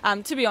 Yeah.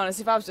 And to be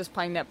honest, if I was just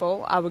playing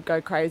netball, I would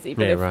go crazy.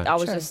 But Yeah, if right. I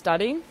was just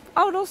studying,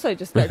 I would also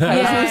just go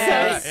crazy.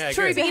 It's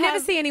true, but you never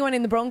see anyone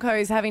in the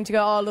Broncos having to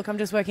go, oh, look, I'm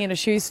just working in a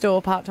shoe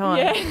store part-time.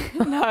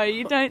 Yeah, no,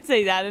 you don't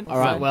see that. All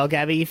right, well,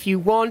 Gabby, if you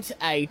want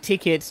a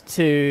ticket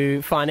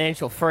to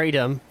financial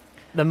freedom,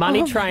 the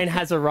money train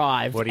has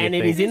arrived, What do you and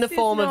it think? is in the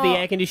form of the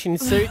air-conditioned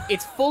suit.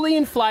 It's fully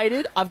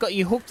inflated. I've got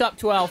you hooked up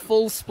to our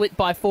full split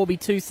by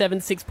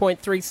 4B27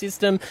 6.3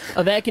 system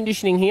of air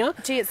conditioning here.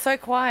 Gee, it's so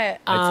quiet.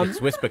 It's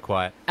whisper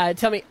quiet.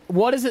 Tell me,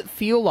 what does it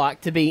feel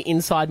like to be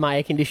inside my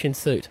air-conditioned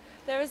suit?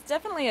 There is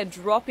definitely a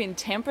drop in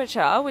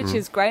temperature, which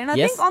is great. And I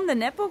think on the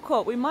netball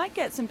court, we might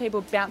get some people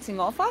bouncing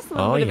off us, a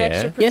little bit of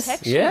extra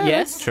protection.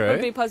 Yes, true.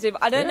 Would be positive.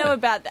 I don't know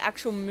about the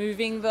actual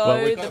moving,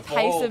 though, the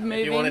pace of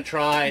moving. If you want to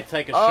try,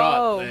 take a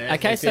Oh. shot. man.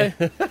 Okay, so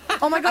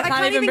Oh, my God, I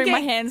can't even bring my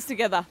hands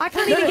together. I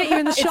can't even get you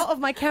in the shot of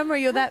my camera.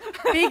 You're that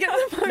big at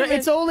the no, moment.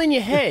 it's all in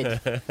your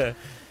head.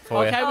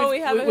 For you. Okay, we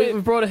have a hoop.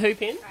 we've brought a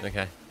hoop in.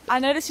 Okay. I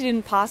noticed you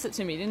didn't pass it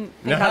to me. You didn't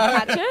think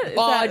I'd catch it?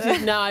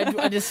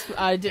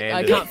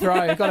 I can't throw.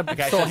 I've got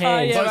a sore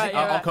hand.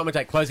 I'll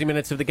commentate. Closing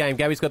minutes of the game.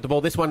 Gabby's got the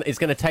ball. This one is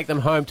going to take them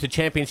home to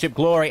championship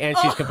glory, and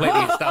she's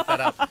completely stuffed that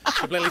up.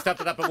 Completely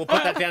stuffed it up, and we'll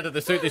put that down to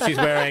the suit that she's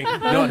wearing,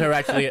 not her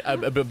actually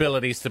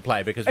abilities to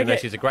play, because we know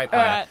she's a great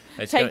player. All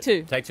right. Take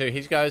two. Take two.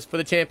 Here she goes for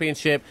the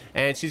championship,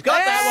 and she's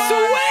got that one.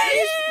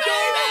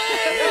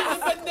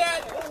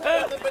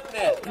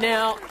 Sweet!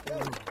 Now,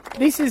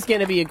 this is going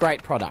to be a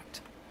great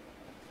product.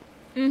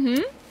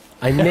 Mm-hmm.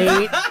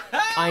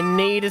 I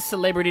need a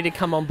celebrity to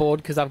come on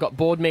board because I've got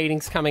board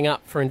meetings coming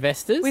up for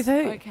investors. With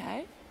who?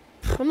 Okay.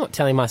 I'm not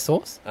telling my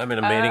source. I'm in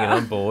a meeting and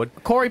I'm bored.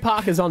 Corey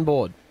Parker's on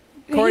board.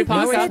 Corey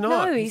Parker. said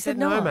no. He said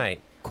no,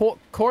 mate.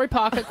 Corey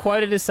Parker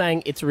quoted as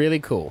saying it's really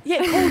cool.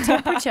 Yeah, cool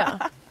temperature.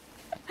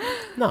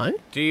 No.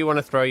 Do you want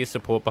to throw your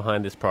support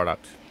behind this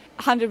product?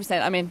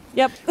 100%. I'm in.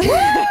 Yep.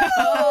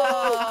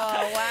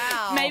 Oh,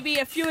 wow. Maybe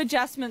a few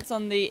adjustments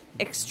on the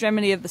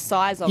extremity of the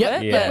size of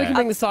Yep. it. Yeah. But We can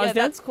bring the size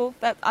down. That's cool.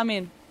 I'm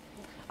in.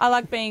 I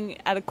like being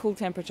at a cool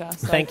temperature.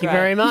 So Thank you great.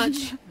 very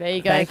much. There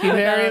you go. Thank you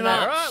very All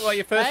much. right, well,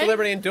 your first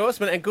celebrity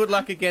endorsement, and good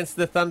luck against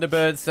the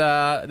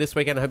Thunderbirds this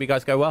weekend. I hope you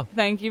guys go well.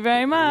 Thank you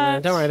very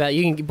much. Don't worry about it.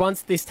 You can,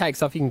 once this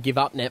takes off, you can give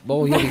up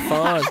netball. You'll be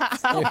fine.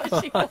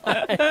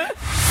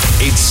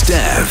 It's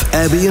Stav,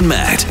 Abby and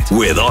Matt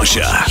with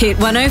Osher. Hit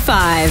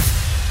 105.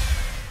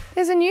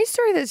 There's a news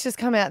story that's just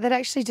come out that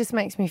actually just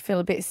makes me feel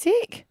a bit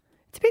sick.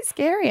 It's a bit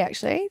scary,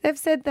 actually. They've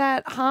said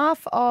that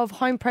half of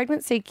home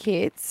pregnancy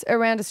kits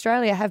around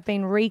Australia have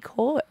been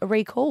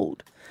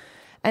recalled.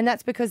 And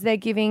that's because they're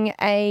giving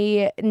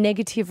a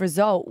negative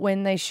result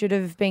when they should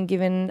have been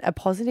given a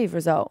positive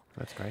result.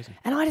 That's crazy.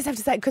 And I just have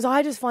to say, because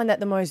I just find that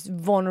the most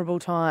vulnerable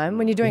time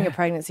when you're doing a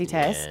pregnancy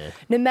test,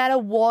 no matter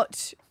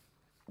what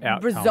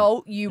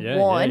result you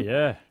want,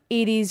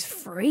 it is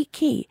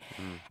freaky.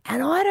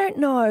 And I don't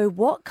know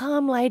what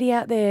calm lady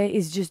out there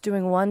is just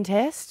doing one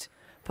test.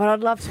 But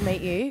I'd love to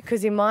meet you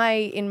because in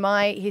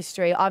my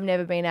history, I've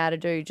never been able to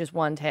do just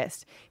one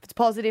test. If it's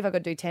positive, I've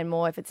got to do 10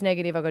 more. If it's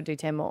negative, I've got to do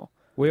 10 more.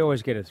 We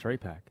always get a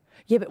 3-pack.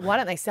 Yeah, but why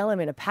don't they sell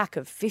them in a pack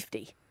of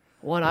 50?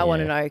 What I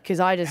want to know, because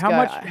I just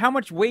How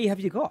much wee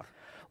have you got?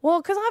 Well,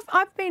 because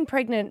I've been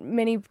pregnant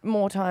many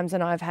more times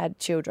than I've had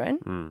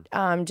children,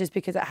 just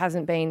because it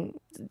hasn't been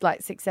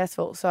like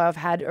successful. So I've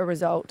had a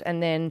result,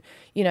 and then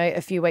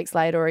a few weeks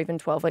later, or even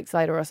 12 weeks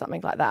later, or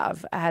something like that,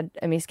 I've had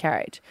a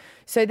miscarriage.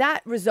 So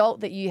that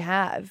result that you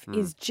have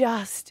is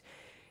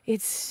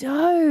it's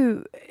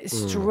so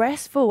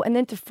stressful, and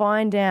then to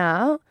find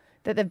out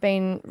that they've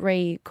been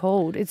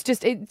recalled, it's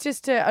just I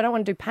don't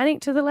want to do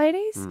panic to the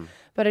ladies.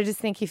 But I just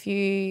think if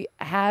you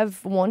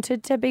have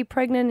wanted to be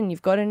pregnant and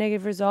you've got a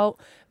negative result,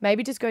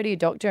 maybe just go to your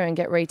doctor and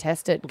get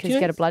retested because you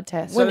get a blood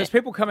test. So there's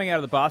people coming out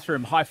of the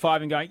bathroom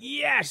high-fiving going,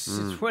 yes,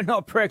 we're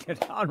not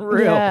pregnant.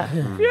 Unreal.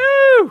 Yeah.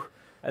 Phew!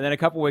 And then a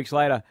couple of weeks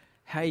later,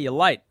 hey, you're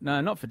late.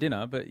 No, not for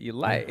dinner, but you're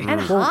late. And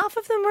half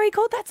of them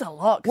recalled? That's a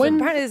lot. 'Cause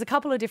apparently there's a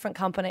couple of different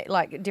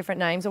different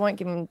names. I won't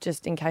give them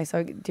just in case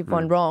I did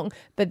one wrong.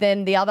 But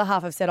then the other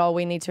half have said,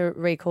 we need to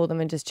recall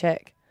them and just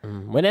check.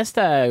 When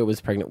Esther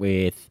was pregnant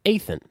with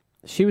Ethan,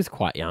 she was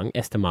quite young.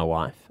 Esther, my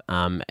wife.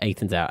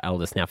 Ethan's our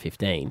eldest, now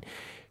 15.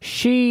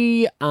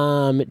 She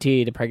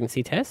did a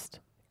pregnancy test,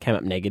 came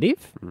up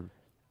negative,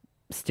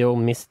 still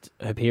missed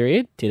her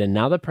period, did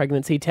another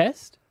pregnancy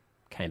test,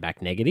 came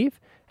back negative,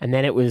 and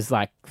then it was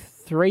like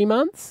 3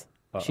 months.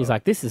 She's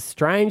like, this is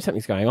strange,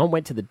 something's going on.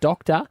 Went to the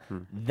doctor.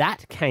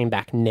 That came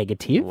back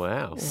negative.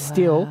 Wow.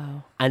 Still,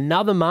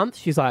 another month,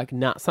 she's like,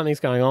 nah,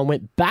 something's going on.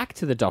 Went back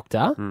to the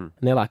doctor, and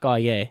they're like, oh,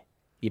 yeah,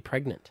 you're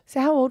pregnant.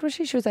 So how old was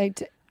she? She was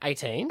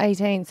 18.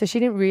 18. So she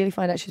didn't really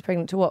find out she was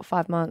pregnant to what,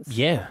 5 months?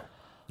 Yeah.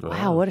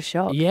 Wow, what a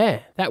shock. Yeah,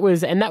 that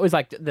was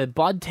like the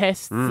blood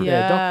tests, the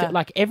doctor,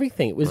 like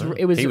everything. It was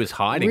He was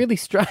hiding. really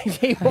strange.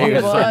 He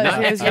was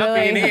like, He was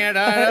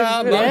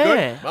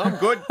really- I'm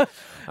good.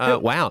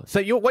 Wow.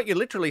 So what you're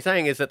literally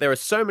saying is that there are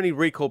so many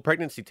recall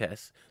pregnancy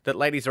tests that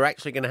ladies are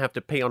actually going to have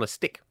to pee on a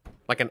stick,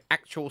 like an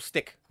actual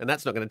stick, and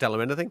that's not going to tell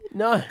them anything?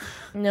 No.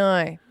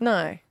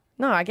 No,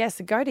 I guess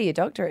go to your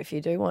doctor if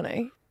you do want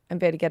to and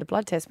better get a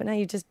blood test. But now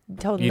you just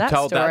told them You that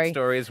told story. that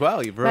story as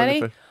well. You've ruined Maddie?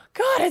 it for...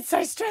 God, it's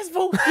so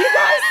stressful. You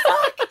guys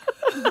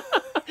suck.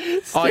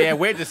 Oh, yeah,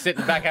 we're just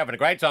sitting back having a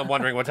great time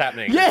wondering what's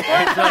happening. Yeah.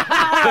 It's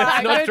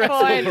not Good stressful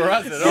point. for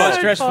us at all. Not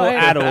stressful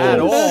at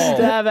all.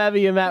 Stav,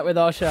 Abby and Matt with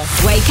Osher.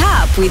 Wake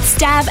up with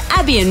Stav,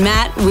 Abby and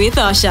Matt with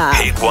Osher.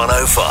 Hit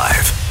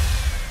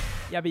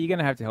 105. Yeah, but you're going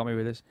to have to help me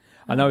with this.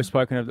 I know we've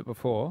spoken of it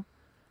before,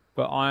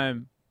 but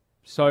I'm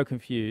so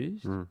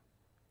confused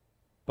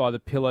by the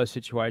pillow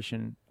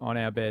situation on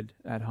our bed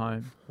at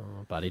home.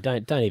 Oh, buddy,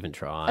 don't even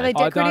try. Are they I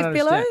don't decorative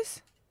understand.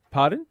 pillows?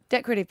 Pardon?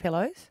 Decorative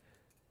pillows?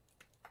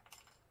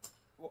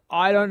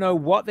 I don't know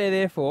what they're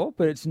there for,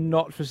 but it's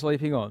not for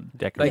sleeping on.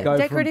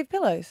 Decorative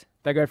pillows.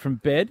 They go from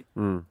bed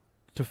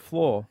to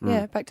floor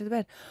Yeah, back to the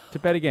bed. to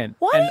bed again.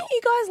 Why And don't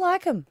you guys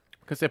like them?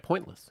 Because they're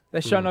pointless. they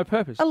show no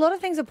purpose. A lot of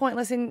things are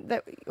pointless in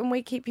that when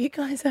we keep you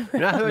guys around.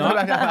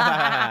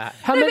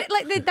 How No, many, but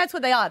like that's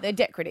what they are. They're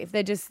decorative.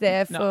 They're just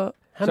there for.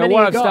 how So many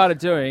what you I've got? started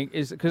doing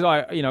is because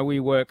we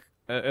work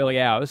early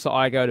hours, so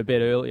I go to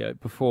bed earlier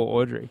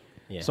before Audrey.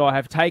 Yeah. So I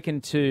have taken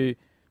to,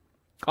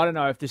 I don't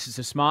know if this is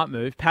a smart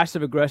move,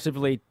 passive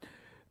aggressively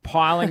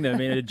piling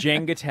them in a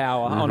Jenga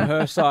tower on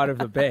her side of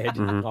the bed.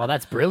 Oh,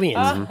 that's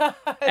brilliant.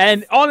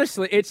 And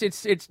honestly,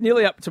 it's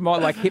nearly up to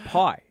my hip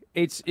high.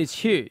 It's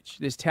huge,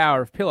 this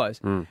tower of pillows.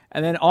 And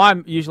then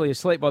I'm usually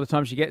asleep by the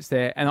time she gets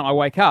there, and I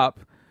wake up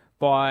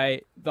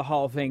by the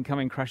whole thing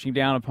coming crashing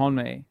down upon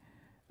me.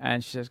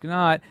 And she says, good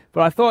night.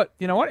 But I thought,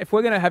 you know what? If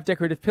we're going to have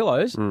decorative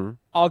pillows,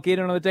 I'll get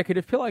in on the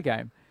decorative pillow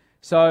game.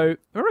 So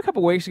remember a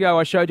couple of weeks ago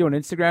I showed you on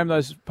Instagram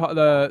those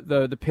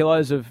the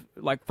pillows of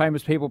like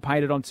famous people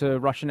painted onto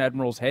Russian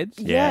admirals' heads?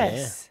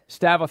 Yes.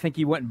 Stav, I think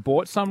you went and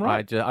bought some,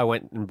 right? I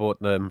went and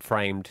bought them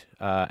framed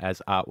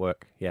as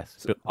artwork,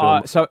 yes.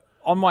 So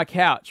on my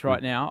couch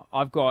right now,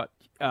 I've got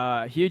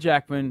Hugh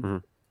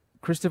Jackman,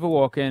 Christopher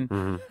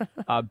Walken,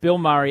 Bill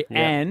Murray,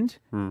 and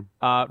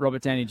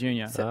Robert Downey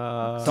Jr. So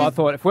I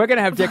thought, if we're going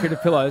to have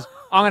decorative pillows,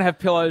 I'm going to have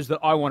pillows that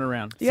I want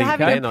around. You're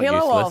having they're a not pillow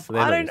useless. off.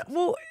 They're I not don't.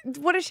 useless.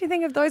 Well, what does she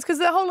think of those? Because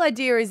the whole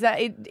idea is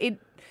that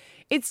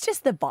it's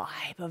just the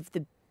vibe of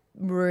the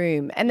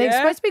room, and they're Yeah.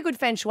 supposed to be good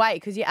feng shui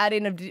because you add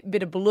in a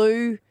bit of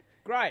blue.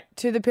 Great.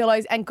 To the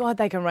pillows, and God,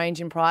 they can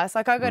range in price.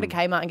 Like I go to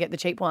Kmart and get the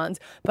cheap ones,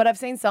 but I've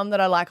seen some that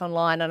I like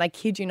online, and I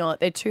kid you not,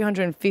 they're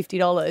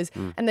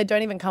 $250, and they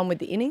don't even come with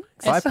the innings.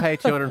 If I pay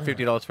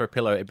 $250 for a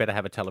pillow, it better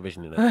have a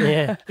television in it.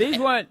 Yeah. These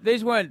weren't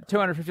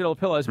 $250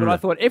 pillows, but I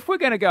thought if we're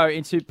going to go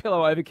into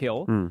pillow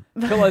overkill,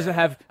 pillows that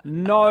have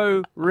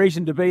no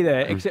reason to be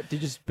there except to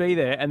just be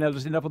there, and they'll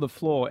just end up on the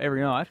floor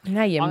every night.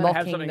 Now you're I'm gonna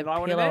have mocking something the that I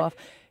want in pillow there. off.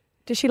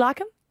 Does she like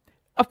them?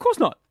 Of course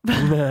not. They've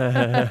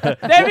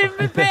even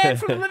been banned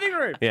from the living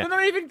room. Yeah. They're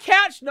not even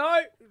couch. No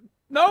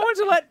one's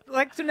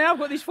allowed. So now I've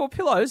got these 4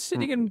 pillows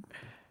sitting in.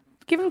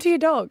 Give them to your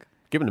dog.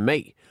 Give them to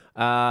me.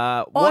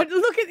 Oh,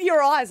 look at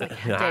your eyes. Like,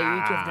 how dare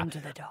you give them to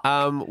the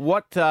dog?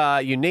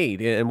 What you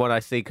need and what I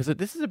see, because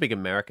this is a big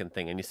American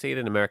thing, and you see it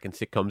in American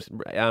sitcoms.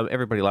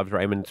 Everybody loves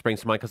Raymond. It springs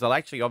to mind because they'll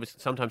actually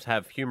obviously sometimes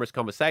have humorous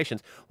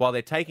conversations while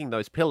they're taking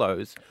those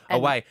pillows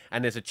away,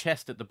 and there's a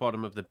chest at the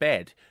bottom of the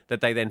bed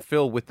that they then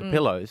fill with the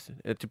pillows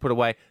to put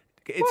away.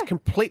 It's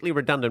completely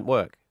redundant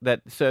work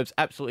that serves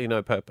absolutely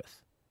no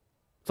purpose.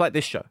 It's like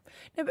this show.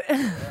 No,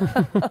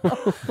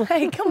 but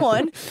hey, come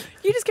on.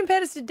 You just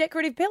compared us to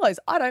decorative pillows.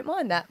 I don't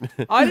mind that.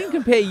 I didn't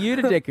compare you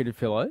to decorative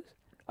pillows.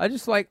 I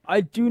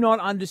do not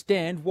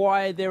understand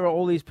why there are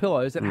all these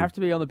pillows that have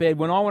to be on the bed.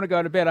 When I want to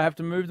go to bed, I have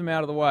to move them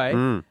out of the way.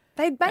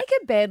 They make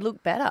a bed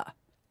look better.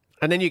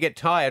 And then you get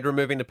tired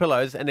removing the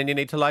pillows, and then you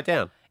need to lie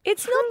down.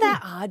 It's not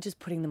that hard just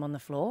putting them on the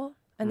floor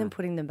and then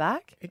putting them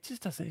back. It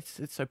just doesn't.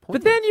 It's so But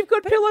pointless. then you've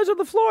got pillows on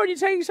the floor and you're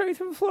taking something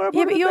from the floor up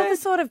Yeah, onto but the you're bed. the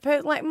sort of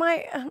person, like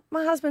my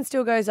husband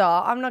still goes,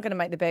 oh, I'm not going to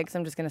make the bed because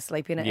I'm just going to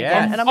sleep in it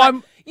Yeah. again. And I'm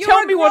like,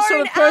 Tell me what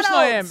sort of grown person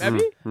I am,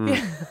 adult.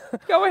 Abby.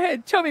 Go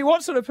ahead. Tell me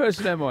what sort of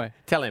person am I?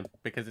 Tell him,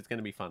 because it's going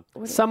to be fun.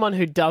 Someone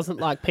who doesn't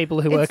like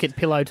people who work at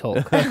Pillow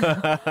Talk.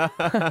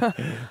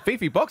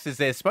 Fifi Box is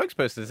their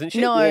spokesperson, isn't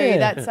she? No,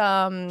 that's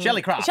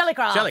Shelley Craft. Shelley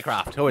Craft. Shelley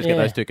Craft. Always get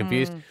Yeah. those two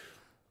confused.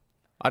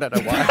 I don't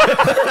know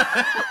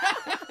why.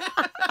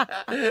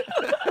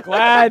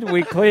 Glad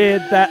we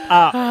cleared that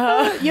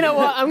up. You know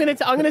what? I'm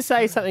gonna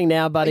say something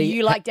now, buddy.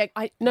 You like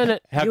No.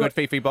 How good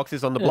Fifi Box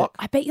is on the block?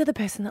 I bet you're the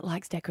person that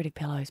likes decorative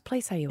pillows.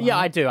 Please say you are. Yeah,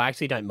 I do. I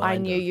actually don't mind. I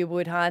knew them. you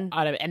would, hun.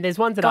 I don't, and there's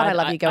ones that God, I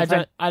love you,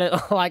 girlfriend. I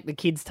don't like the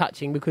kids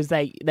touching because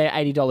they're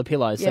 $80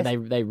 pillows, so Yes.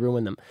 they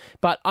ruin them.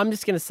 But I'm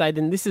just going to say,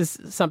 then this is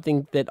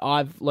something that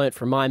I've learnt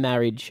from my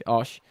marriage,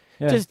 Osh.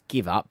 Yeah. Just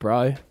give up,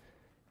 bro.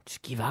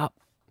 Just give up.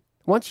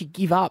 Once you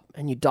give up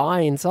and you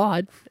die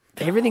inside,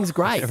 everything's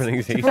great.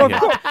 Everything's easy.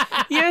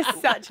 You're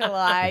such a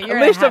lie. You're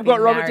At least in a I've got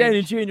happy Robert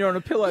marriage. Downey Jr. on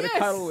a pillow to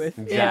cuddle with.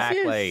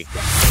 Exactly.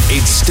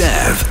 It's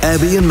Stav,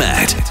 Abby and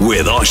Matt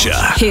with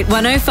Osher. Hit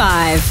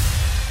 105.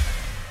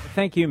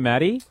 Thank you,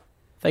 Maddie.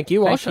 Thank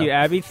you, Osher. Thank you,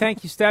 Abby.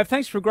 Thank you, Stav.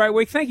 Thanks for a great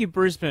week. Thank you,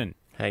 Brisbane.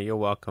 Hey, you're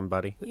welcome,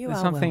 buddy. You There's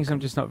are some things welcome. I'm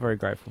just not very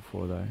grateful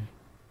for, though.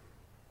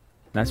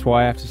 That's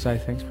why I have to say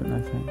thanks, but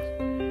no thanks.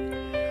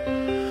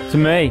 To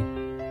me,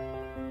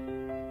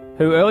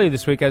 who earlier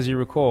this week, as you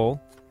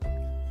recall,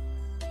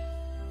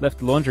 left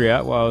the laundry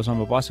out while I was on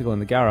my bicycle in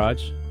the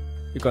garage.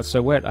 It got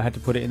so wet I had to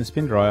put it in the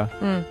spin dryer.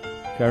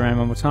 Go around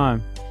one more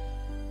time.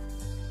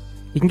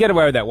 You can get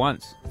away with that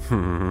once.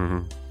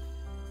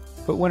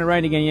 But when it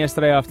rained again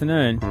yesterday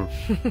afternoon,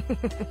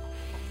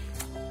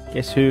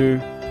 guess who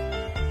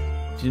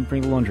didn't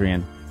bring the laundry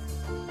in?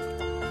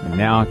 And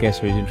now guess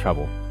who's in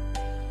trouble?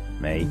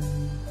 Me.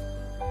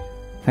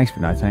 Thanks,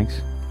 but no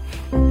thanks.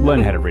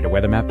 Learn how to read a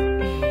weather map.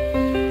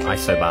 I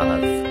so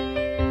bad.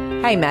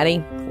 Hey,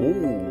 Maddie.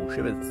 Ooh,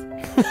 shivers.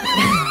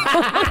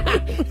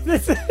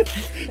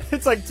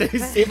 It's like two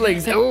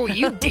siblings. Oh,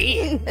 you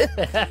did.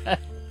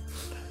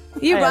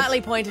 You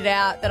rightly pointed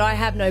out that I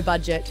have no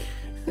budget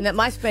and that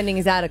my spending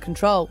is out of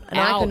control and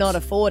I Out. cannot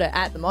afford it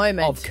at the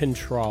moment. Of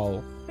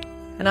control.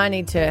 And I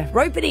need to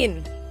rope it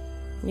in.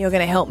 You're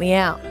going to help me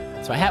out.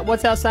 So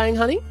what's our saying,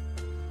 honey?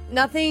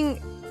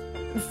 Nothing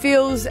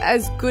feels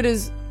as good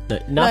as...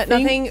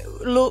 Nothing. Nothing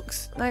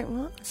looks... Like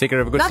what? Secret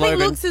of a good Nothing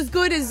slogan. looks as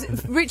good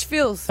as rich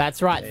feels.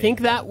 That's right. Think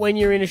that when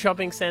you're in a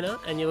shopping centre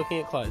and you're looking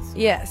at clothes.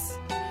 Yes.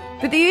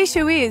 But the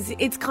issue is,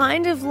 it's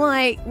kind of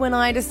like when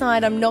I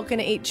decide I'm not going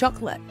to eat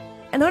chocolate.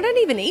 And I don't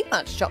even eat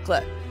much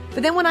chocolate.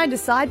 But then when I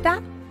decide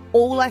that,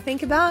 all I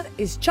think about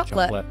is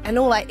chocolate. And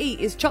all I eat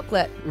is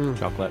chocolate.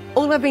 Chocolate.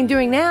 All I've been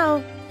doing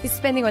now is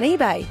spending on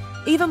eBay.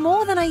 Even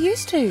more than I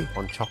used to.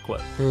 On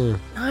chocolate.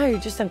 No,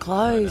 just on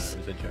clothes. It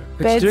was a joke.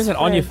 But you're doing it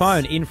on your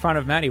Bedspreads. phone in front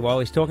of Matty while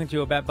he's talking to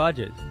you about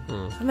budget.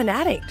 I'm an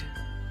addict.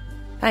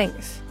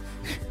 Thanks.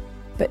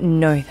 But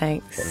no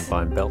thanks.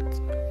 Fine belt.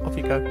 Off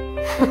you go.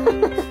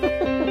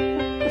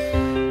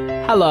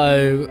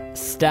 Hello,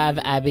 Stav,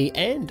 Abby,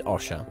 and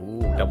Osher.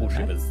 Ooh, double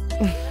shivers.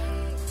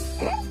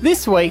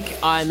 This week,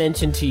 I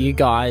mentioned to you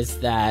guys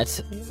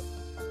that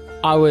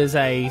I was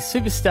a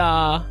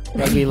superstar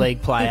rugby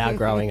league player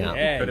growing up.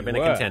 Could have been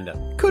a contender.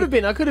 Could have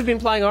been. I could have been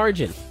playing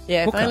Origin.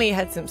 Yeah, if Hooker. only you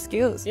had some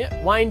skills.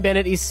 Yeah, Wayne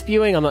Bennett is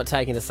spewing. I'm not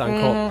taking to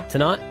Suncorp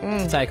tonight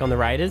to take on the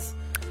Raiders.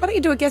 Why don't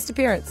you do a guest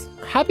appearance?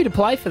 Happy to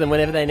play for them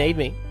whenever they need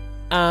me.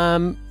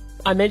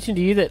 I mentioned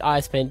to you that I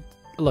spent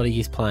a lot of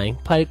years played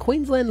at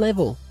Queensland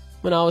level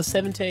when I was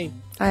 17.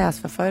 I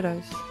asked for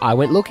photos. I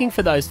went looking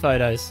for those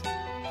photos.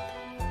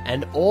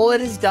 And all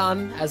it has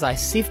done as I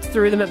sift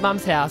through them at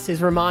Mum's house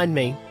is remind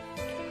me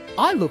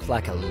I looked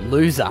like a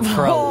loser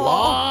for a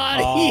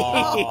lot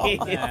of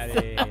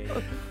years.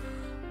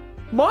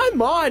 My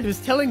mind was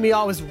telling me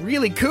I was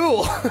really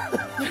cool.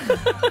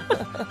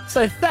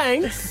 So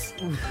thanks.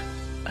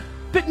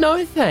 But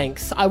no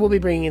thanks. I will be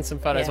bringing in some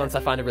photos once I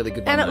find a really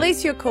good one. And at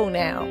least you're cool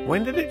now.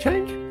 When did it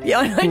change?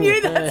 Yeah, I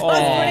knew that's why I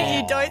was putting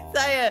you. Don't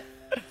say it.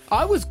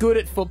 I was good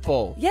at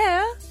football.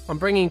 Yeah. I'm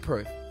bringing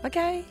proof.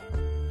 Okay.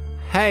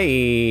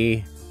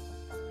 Hey,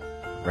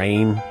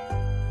 Rain.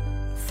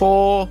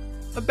 For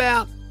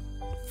about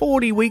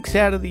 40 weeks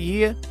out of the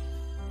year,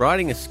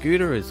 riding a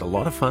scooter is a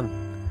lot of fun.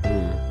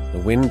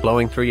 The wind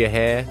blowing through your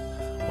hair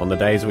on the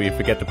days where you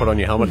forget to put on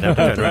your helmet and have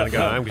to turn around and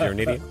go home because you're an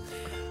idiot.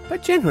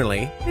 But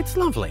generally, it's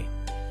lovely.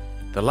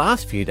 The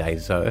last few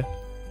days, though,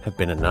 have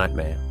been a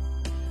nightmare.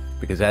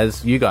 Because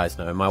as you guys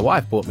know, my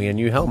wife bought me a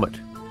new helmet,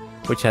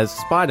 which has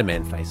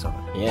Spider-Man face on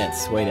it. Yeah,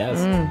 it's sweet as.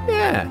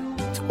 Yeah,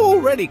 it's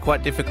already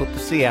quite difficult to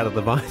see out of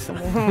the visor.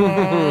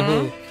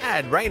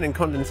 Add rain and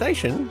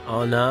condensation.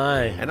 Oh no.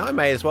 And I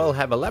may as well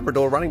have a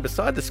Labrador running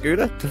beside the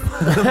scooter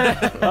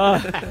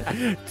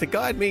to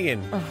guide me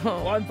in.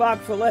 $1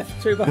 for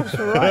left, $2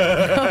 for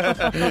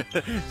right.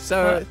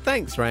 So,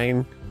 thanks,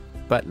 Rain,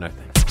 but no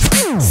thanks.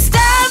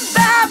 Stav,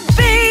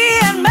 Abby,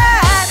 and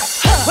Matt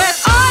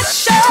with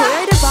Osher.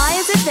 Toyota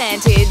Buyer's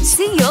Advantage.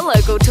 See your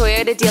local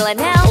Toyota dealer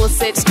now or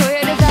search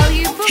Toyota